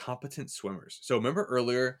were competent swimmers. So remember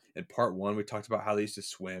earlier in part 1, we talked about how they used to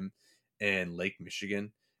swim in Lake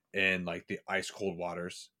Michigan in like the ice cold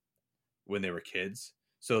waters when they were kids.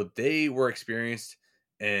 So they were experienced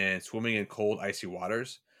in swimming in cold, icy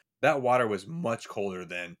waters. That water was much colder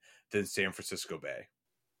than San Francisco Bay.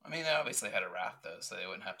 I mean, they obviously had a raft though, so they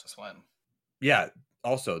wouldn't have to swim. Yeah.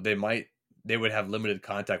 Also, they would have limited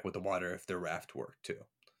contact with the water if their raft worked too.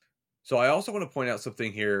 So I also want to point out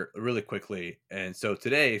something here really quickly. And so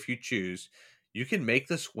today, if you choose, you can make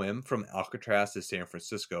the swim from Alcatraz to San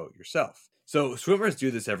Francisco yourself. So swimmers do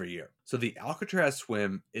this every year. So the Alcatraz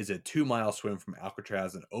swim is a 2-mile swim from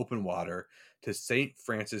Alcatraz in open water to St.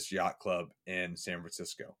 Francis Yacht Club in San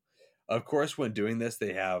Francisco. Of course, when doing this,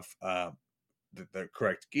 they have the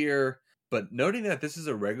correct gear, but noting that this is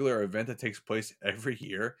a regular event that takes place every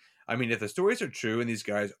year. I mean, if the stories are true and these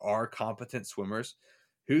guys are competent swimmers,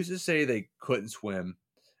 who's to say they couldn't swim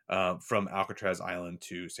from Alcatraz Island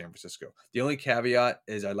to San Francisco? The only caveat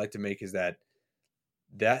is I'd like to make is that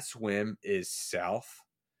swim is south,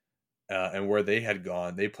 and where they had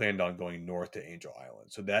gone, they planned on going north to Angel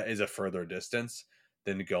Island. So that is a further distance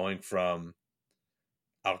than going from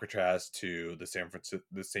Alcatraz to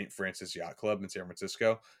the St. Francis Yacht Club in San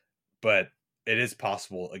Francisco. But it is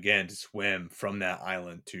possible, again, to swim from that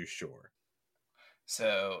island to shore.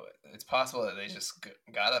 So it's possible that they just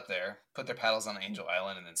got up there, put their paddles on Angel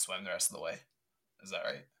Island, and then swim the rest of the way. Is that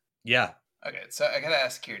right? Yeah. Okay, so I gotta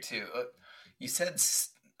ask here too. You said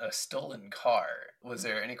a stolen car. Was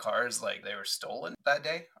there any cars like they were stolen that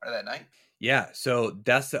day or that night? Yeah, so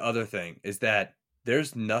that's the other thing, is that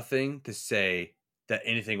there's nothing to say that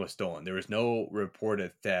anything was stolen. There was no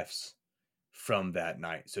reported thefts from that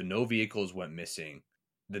night. So no vehicles went missing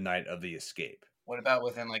the night of the escape. What about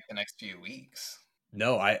within like the next few weeks?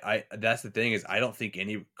 No, I that's the thing, is I don't think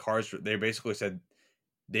any cars, they basically said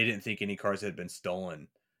they didn't think any cars had been stolen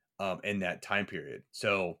in that time period.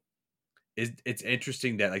 So it's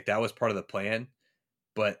interesting that like that was part of the plan,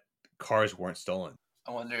 but cars weren't stolen.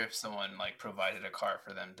 I wonder if someone like provided a car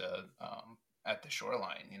for them to at the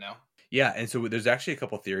shoreline, you know? Yeah, and so there's actually a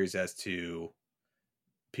couple theories as to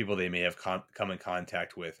people they may have come in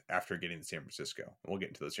contact with after getting to San Francisco. We'll get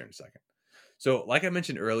into those here in a second. So, like I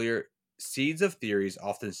mentioned earlier, seeds of theories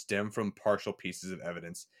often stem from partial pieces of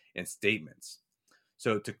evidence and statements.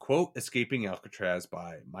 So, to quote Escaping Alcatraz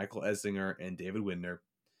by Michael Eslinger and David Widner,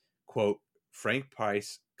 quote, Frank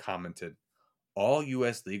Price commented, all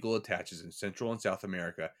U.S. legal attaches in Central and South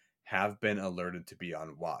America have been alerted to be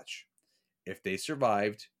on watch. If they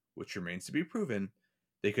survived, which remains to be proven,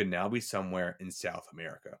 they could now be somewhere in South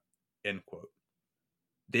America, end quote.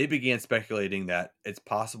 They began speculating that it's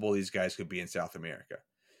possible these guys could be in South America.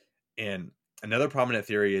 And another prominent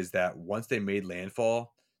theory is that once they made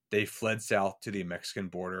landfall, they fled south to the Mexican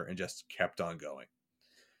border and just kept on going.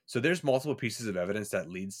 So there's multiple pieces of evidence that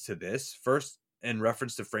leads to this. First, in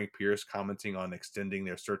reference to Frank Pierce commenting on extending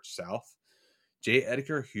their search south, J.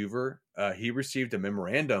 Edgar Hoover, he received a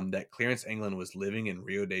memorandum that Clarence England was living in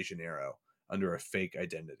Rio de Janeiro under a fake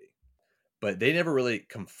identity. But they never really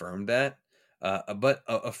confirmed that. But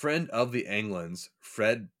a friend of the Englands,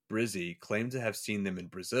 Fred Brizzi, claimed to have seen them in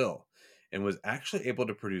Brazil and was actually able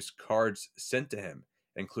to produce cards sent to him,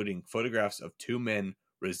 including photographs of two men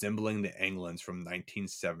resembling the Englands from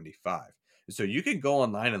 1975. So you can go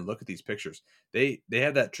online and look at these pictures. They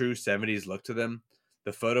have that true 70s look to them.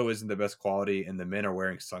 The photo isn't the best quality, and the men are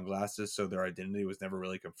wearing sunglasses, so their identity was never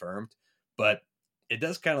really confirmed. But it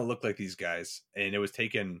does kind of look like these guys, and it was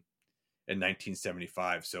taken in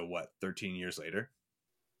 1975. So what, 13 years later?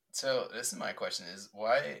 So this is my question: is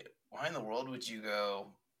why in the world would you go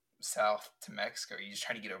south to Mexico? Are you just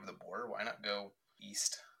trying to get over the border? Why not go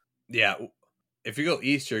east? Yeah, if you go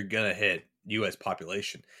east, you're gonna hit U.S.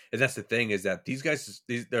 population, and that's the thing is that these guys,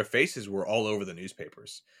 their faces were all over the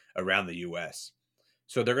newspapers around the U.S.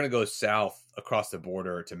 So they're gonna go south across the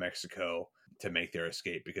border to Mexico to make their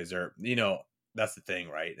escape because they're, that's the thing,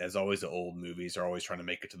 right? As always, the old movies are always trying to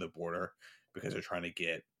make it to the border because they're trying to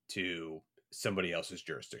get to somebody else's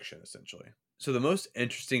jurisdiction, essentially. So the most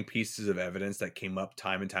interesting pieces of evidence that came up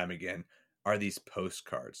time and time again are these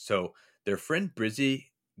postcards. So their friend Brizzy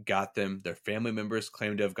got them. Their family members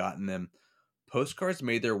claim to have gotten them. Postcards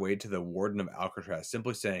made their way to the warden of Alcatraz,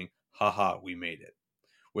 simply saying, "Haha, we made it,"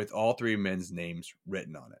 with all three men's names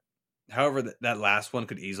written on it. However, that last one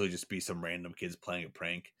could easily just be some random kids playing a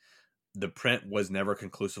prank. The print was never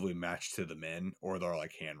conclusively matched to the men or their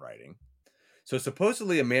handwriting. So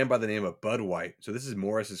supposedly a man by the name of Bud White, so this is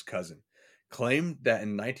Morris's cousin, claimed that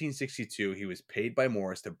in 1962 he was paid by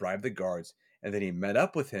Morris to bribe the guards, and then he met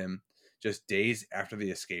up with him just days after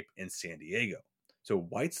the escape in San Diego. So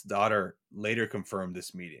White's daughter later confirmed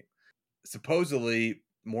this meeting. Supposedly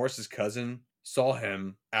Morris's cousin saw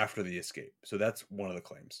him after the escape. So that's one of the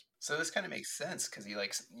claims. So this kind of makes sense because he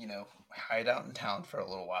likes, hide out in town for a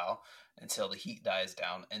little while until the heat dies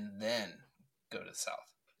down and then go to the south.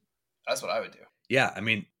 That's what I would do. Yeah, I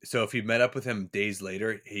mean, so if he met up with him days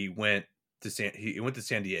later, he went to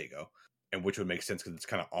San Diego, and which would make sense because it's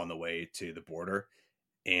kind of on the way to the border.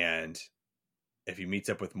 And if he meets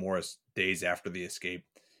up with Morris days after the escape,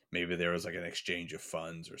 maybe there was an exchange of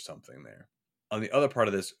funds or something there. On the other part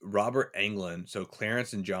of this, Robert Englund, so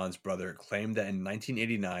Clarence and John's brother, claimed that in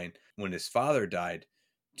 1989, when his father died,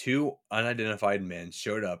 two unidentified men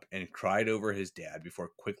showed up and cried over his dad before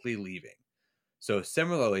quickly leaving. So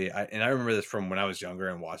similarly, I remember this from when I was younger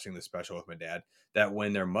and watching the special with my dad, that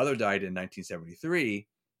when their mother died in 1973,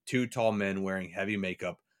 two tall men wearing heavy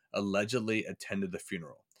makeup allegedly attended the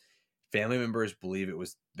funeral. Family members believe it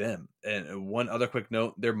was them. And one other quick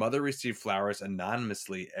note, their mother received flowers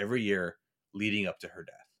anonymously every year leading up to her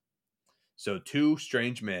death. So two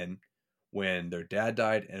strange men, when their dad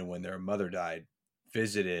died and when their mother died,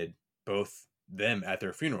 visited both them at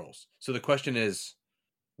their funerals. So the question is,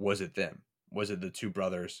 was it them? Was it the two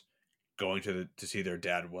brothers going to see their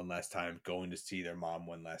dad one last time, going to see their mom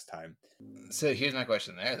one last time? So here's my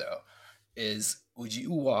question there, though, is would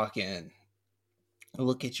you walk in,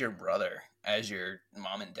 look at your brother as your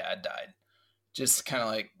mom and dad died, just kind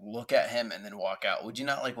of look at him and then walk out? Would you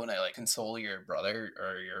not want to console your brother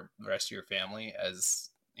or the rest of your family as,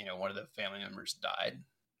 one of the family members died?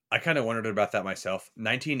 I kind of wondered about that myself.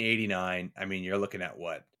 1989, I mean, you're looking at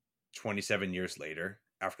what, 27 years later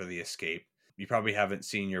after the escape. You probably haven't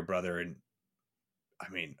seen your brother in,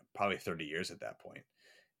 probably 30 years at that point.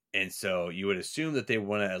 And so you would assume that they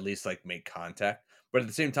want to at least make contact. But at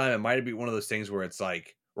the same time, it might be one of those things where it's we're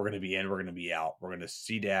going to be in, we're going to be out. We're going to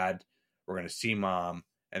see dad, we're going to see mom,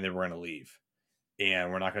 and then we're going to leave.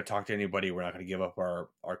 And we're not going to talk to anybody. We're not going to give up our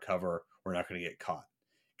cover. We're not going to get caught.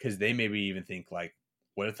 Because they maybe even think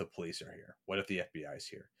what if the police are here? What if the FBI is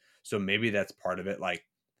here? So maybe that's part of it.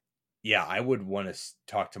 Yeah, I would want to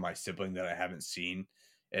talk to my sibling that I haven't seen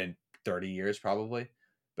in 30 years probably.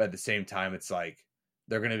 But at the same time, it's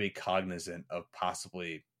they're going to be cognizant of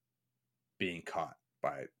possibly being caught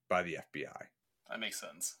by the FBI. That makes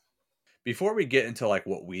sense. Before we get into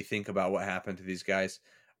what we think about what happened to these guys,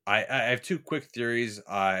 I have two quick theories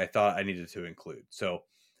I thought I needed to include. So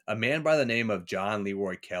a man by the name of John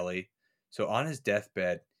Leroy Kelly, so on his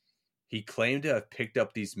deathbed, he claimed to have picked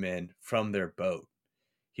up these men from their boat.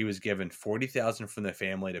 He was given $40,000 from the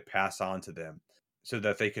family to pass on to them so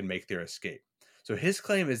that they could make their escape. So his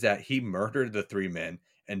claim is that he murdered the three men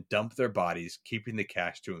and dumped their bodies, keeping the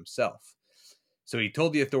cash to himself. So he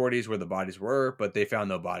told the authorities where the bodies were, but they found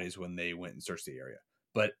no bodies when they went and searched the area.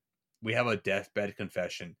 But we have a deathbed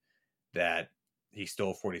confession that he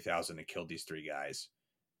stole 40,000 and killed these three guys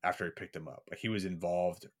after he picked them up. Like he was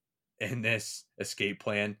involved in this escape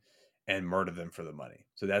plan and murdered them for the money.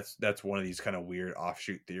 So that's one of these kind of weird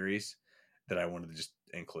offshoot theories that I wanted to just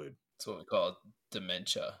include. That's what we call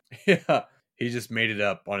dementia. Yeah. He just made it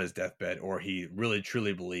up on his deathbed, or he really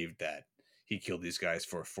truly believed that he killed these guys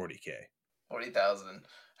for 40K. 40,000.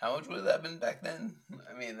 How much would that have been back then?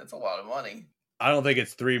 I mean, that's a lot of money. I don't think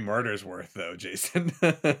it's 3 murders worth though, Jason.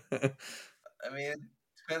 I mean, it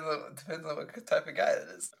depends on what type of guy it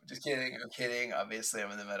is. I'm just kidding. I'm kidding. Obviously,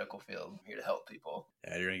 I'm in the medical field. I'm here to help people.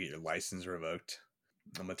 Yeah, you're going to get your license revoked.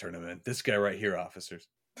 I'm going to turn him in. This guy right here, officers.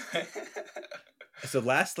 So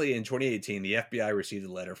lastly, in 2018, the FBI received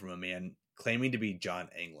a letter from a man claiming to be John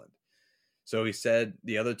England. So he said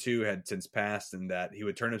the other two had since passed and that he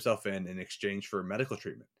would turn himself in exchange for medical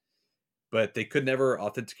treatment. But they could never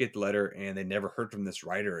authenticate the letter, and they never heard from this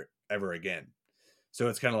writer ever again. So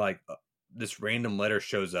it's kind of like this random letter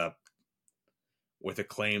shows up with a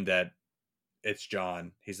claim that it's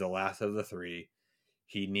John. He's the last of the three.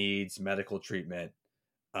 He needs medical treatment,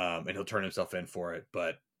 and he'll turn himself in for it.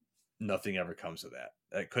 But nothing ever comes of that.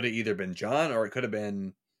 It could have either been John or it could have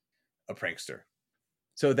been a prankster.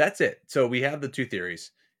 So that's it. So we have the two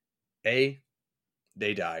theories. A,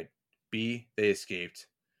 they died. B, they escaped.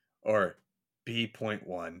 Or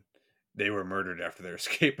B.1, they were murdered after their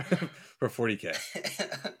escape for 40K.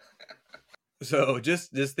 So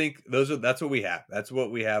just think that's what we have. That's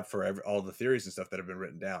what we have for all the theories and stuff that have been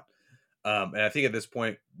written down. And I think at this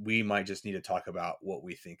point we might just need to talk about what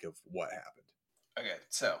we think of what happened. Okay,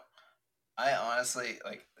 so I honestly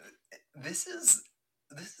this is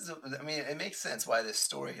I mean, it makes sense why this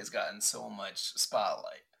story has gotten so much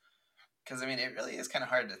spotlight, because I mean it really is kind of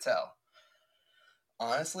hard to tell.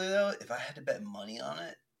 Honestly, though, if I had to bet money on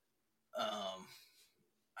it,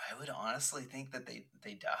 I would honestly think that they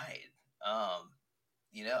died.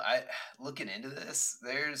 I looking into this,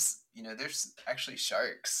 there's actually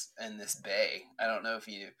sharks in this bay. I don't know if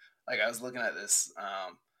you I was looking at this.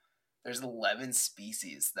 There's 11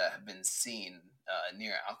 species that have been seen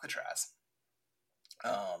near Alcatraz.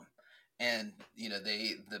 And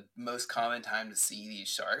the most common time to see these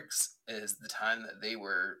sharks is the time that they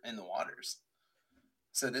were in the waters.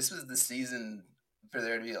 So this was the season for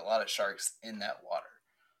there to be a lot of sharks in that water.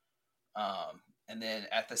 And then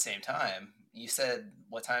at the same time, you said,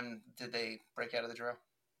 what time did they break out of the drill?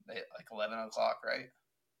 They 11 o'clock, right?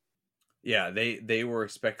 Yeah, they were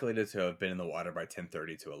speculated to have been in the water by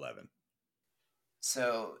 10:30 to 11.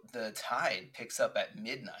 So the tide picks up at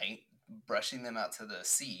midnight, brushing them out to the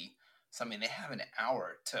sea. So I mean, they have an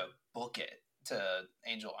hour to book it to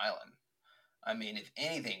Angel Island. I mean, if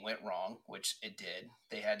anything went wrong, which it did,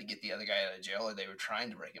 they had to get the other guy out of jail, or they were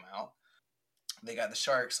trying to break him out. They got the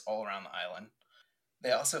sharks all around the island.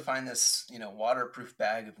 They also find this, waterproof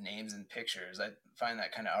bag of names and pictures. I find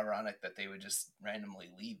that kind of ironic that they would just randomly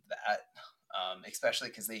leave that, especially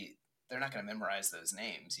because they're not going to memorize those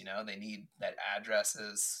names. They need that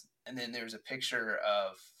addresses. And then there's a picture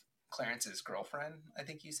of Clarence's girlfriend, I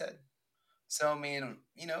think you said. So, I mean,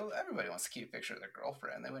 everybody wants to keep a picture of their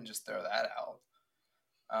girlfriend. They wouldn't just throw that out.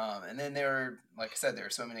 And then they were, like I said, they were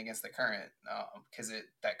swimming against the current because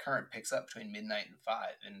that current picks up between midnight and 5.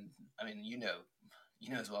 And, I mean, you know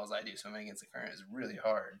as well as I do, swimming against the current is really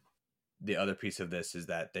hard. The other piece of this is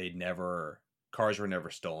that cars were never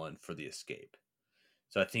stolen for the escape.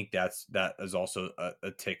 So I think that is also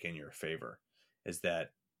a tick in your favor, is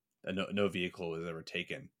that no vehicle was ever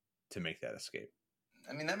taken to make that escape.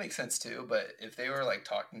 I mean, that makes sense too, but if they were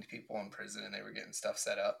talking to people in prison and they were getting stuff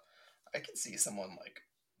set up, I could see someone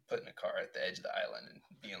putting a car at the edge of the island and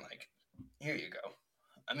being like, here you go.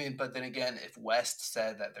 I mean, but then again, if West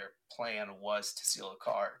said that their plan was to steal a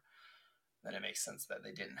car, then it makes sense that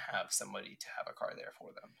they didn't have somebody to have a car there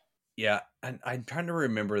for them. Yeah, and I'm trying to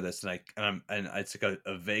remember this, and it's like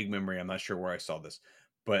a vague memory. I'm not sure where I saw this,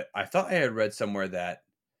 but I thought I had read somewhere that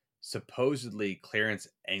supposedly Clarence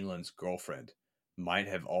England's girlfriend might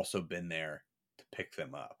have also been there to pick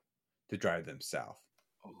them up, to drive them south.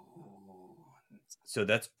 Ooh. So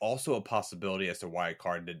that's also a possibility as to why a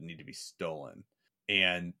car didn't need to be stolen.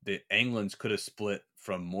 And the Englands could have split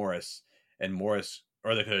from Morris,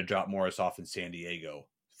 or they could have dropped Morris off in San Diego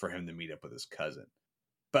for him to meet up with his cousin.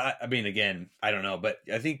 But I mean, again, I don't know. But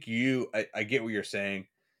I think I get what you're saying.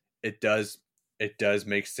 It does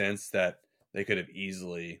make sense that they could have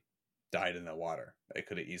easily died in the water. It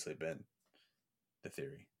could have easily been the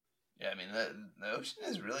theory. Yeah, I mean, the ocean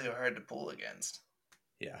is really hard to pull against.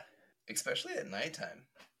 Yeah. Especially at nighttime.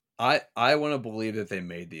 I want to believe that they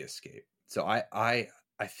made the escape. So I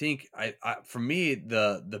I think for me,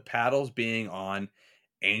 the paddles being on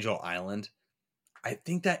Angel Island, I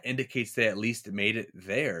think that indicates they at least made it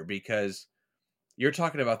there, because you're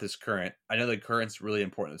talking about this current. I know the current's really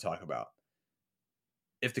important to talk about.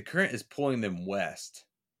 If the current is pulling them west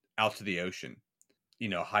out to the ocean,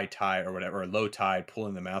 high tide or whatever, or low tide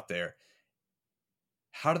pulling them out there,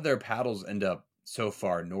 how did their paddles end up so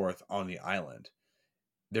far north on the island?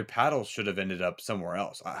 Their paddles should have ended up somewhere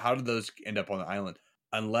else. How did those end up on the island?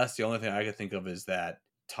 Unless the only thing I could think of is that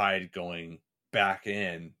tide going back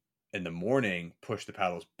in the morning pushed the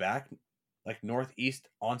paddles back like northeast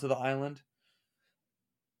onto the island.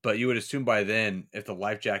 But you would assume by then, if the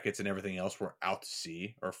life jackets and everything else were out to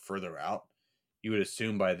sea or further out, you would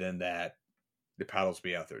assume by then that the paddles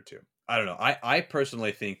be out there too. I don't know. I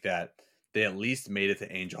personally think that they at least made it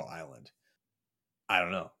to Angel Island. I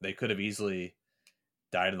don't know. They could have easily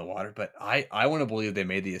died in the water, but I want to believe they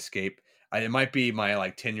made the escape. It might be my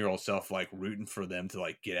like 10-year-old self like rooting for them to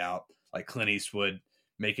like get out, like Clint Eastwood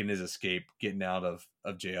making his escape, getting out of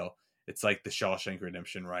jail. It's like the Shawshank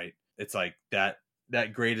Redemption, right? It's like that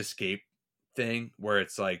great escape thing where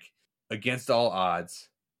it's like against all odds,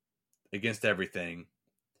 against everything,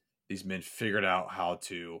 these men figured out how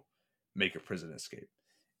to make a prison escape.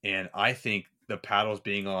 And I think the paddles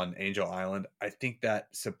being on Angel Island, I think that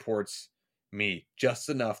supports me just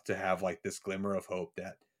enough to have like this glimmer of hope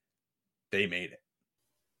that they made it.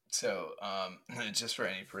 So, just for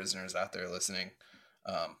any prisoners out there listening,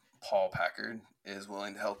 Paul Packard is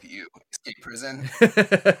willing to help you escape prison.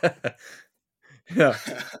 Yeah,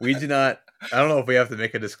 we do not. I don't know if we have to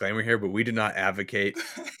make a disclaimer here, but we do not advocate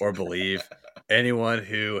or believe anyone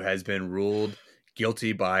who has been ruled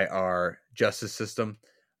guilty by our justice system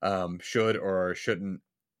should or shouldn't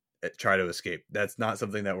try to escape. That's not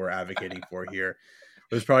something that we're advocating for here.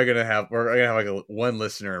 We're gonna have like one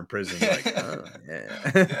listener in prison, like, oh,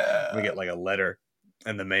 yeah. Yeah. We get like a letter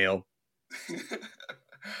in the mail.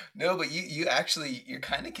 No, but you're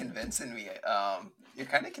kind of convincing me. You're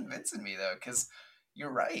kind of convincing me though, because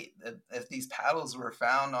you're right. If these paddles were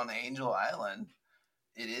found on Angel Island,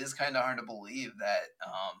 it is kind of hard to believe that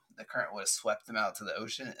the current would have swept them out to the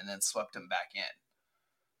ocean and then swept them back in.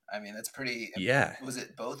 I mean, that's pretty. Yeah. Was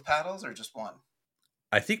it both paddles or just one?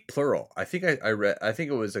 I think plural. I think I read. I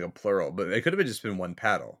think it was like a plural, but it could have just been one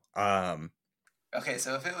paddle. Okay,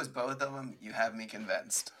 so if it was both of them, you have me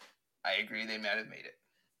convinced. I agree they might have made it.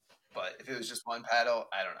 But if it was just one paddle,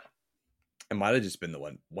 I don't know. It might have just been the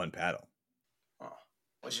one paddle. Oh,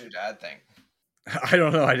 what's your dad think? I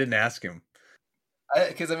don't know. I didn't ask him.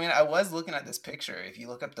 Because I was looking at this picture. If you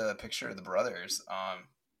look up the picture of the brothers,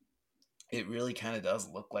 it really kind of does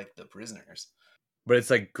look like the prisoners. But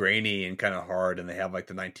it's like grainy and kind of hard, and they have like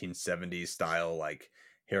the 1970s style like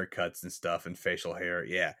haircuts and stuff and facial hair.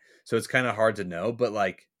 Yeah, so it's kind of hard to know. But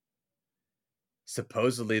like,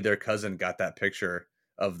 supposedly their cousin got that picture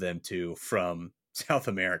of them too from South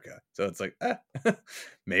America. So it's like,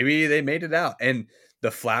 maybe they made it out. And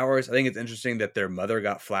the flowers, I think it's interesting that their mother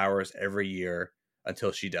got flowers every year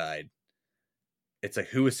until she died. It's like,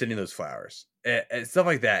 who was sending those flowers? And stuff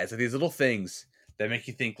like that. It's like these little things that make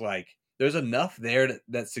you think like there's enough there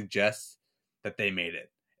that suggests that they made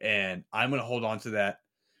it. And I'm going to hold on to that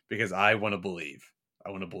because I want to believe.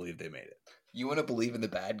 I want to believe they made it. You want to believe in the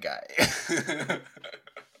bad guy.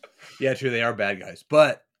 Yeah, true. They are bad guys.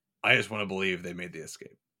 But I just want to believe they made the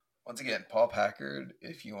escape. Once again, Paul Packard,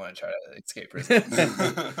 if you want to try to escape prison.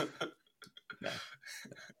 No.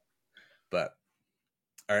 But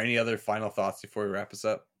are any other final thoughts before we wrap this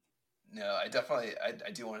up? No, I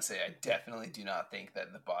do want to say I definitely do not think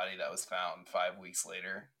that the body that was found 5 weeks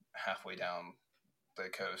later, halfway down the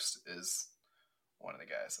coast, is one of the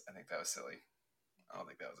guys. I think that was silly. I don't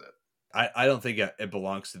think that was it. I don't think it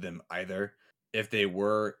belongs to them either. If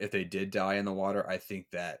they did die in the water, I think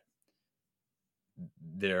that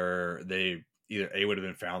they either would have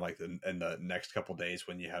been found like in the next couple days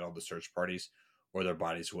when you had all the search parties, or their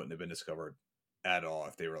bodies wouldn't have been discovered at all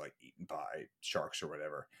if they were like eaten by sharks or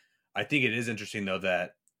whatever. I think it is interesting though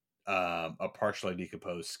that a partially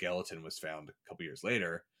decomposed skeleton was found a couple years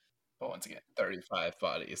later. But once again, 35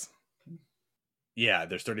 bodies. Yeah,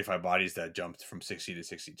 there's 35 bodies that jumped from 60 to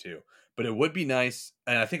 62. But it would be nice,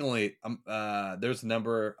 and I think only there's a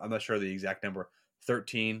number, I'm not sure the exact number,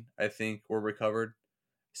 13 I think were recovered.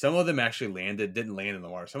 Some of them actually didn't land in the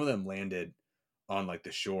water. Some of them landed on like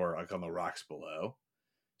the shore, like on the rocks below.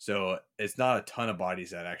 So it's not a ton of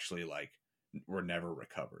bodies that actually like were never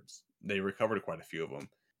recovered. They recovered quite a few of them,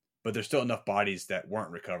 but there's still enough bodies that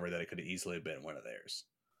weren't recovered that it could have easily been one of theirs.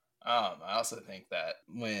 I also think that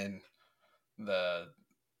when the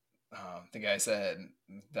The guy said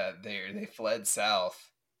that they fled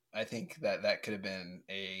south. I think that could have been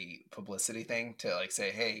a publicity thing to like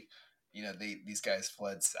say, hey, these guys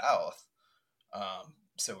fled south,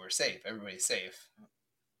 so we're safe. Everybody's safe.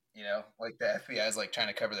 Like the FBI is like trying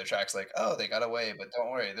to cover their tracks, like, oh, they got away, but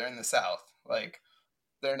don't worry, they're in the south. Like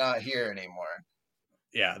they're not here anymore.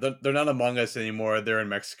 Yeah, they're not among us anymore. They're in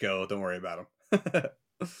Mexico. Don't worry about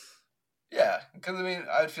them. Yeah, because I mean,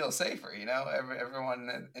 I'd feel safer.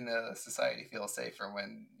 Everyone in a society feels safer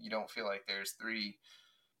when you don't feel like there's three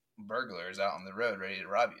burglars out on the road ready to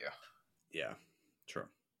rob you. Yeah, true.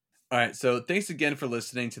 All right, so thanks again for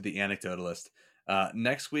listening to the Anecdotalist.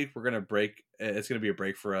 Next week we're gonna break. It's gonna be a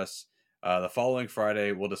break for us. The following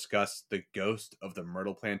Friday we'll discuss the ghost of the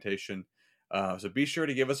Myrtle Plantation. So be sure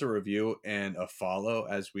to give us a review and a follow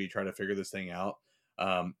as we try to figure this thing out.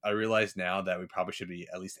 I realize now that we probably should be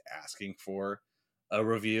at least asking for a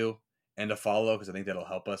review and a follow because I think that'll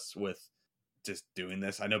help us with just doing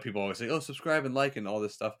this. I know people always say, "Oh, subscribe and like and all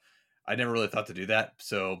this stuff." I never really thought to do that,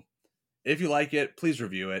 so if you like it, please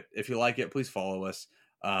review it. If you like it, please follow us.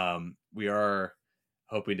 We are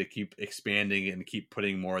hoping to keep expanding and keep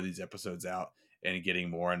putting more of these episodes out and getting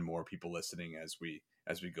more and more people listening as we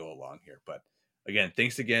go along here. But again,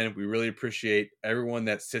 thanks again. We really appreciate everyone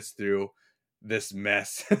that sits through this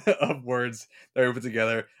mess of words that we put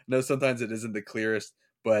together. I know sometimes it isn't the clearest,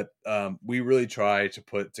 but we really try to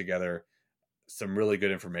put together some really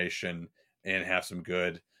good information and have some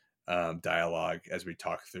good dialogue as we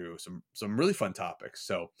talk through some really fun topics.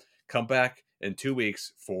 So come back in 2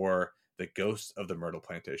 weeks for the ghost of the Myrtle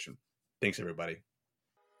Plantation. Thanks, everybody.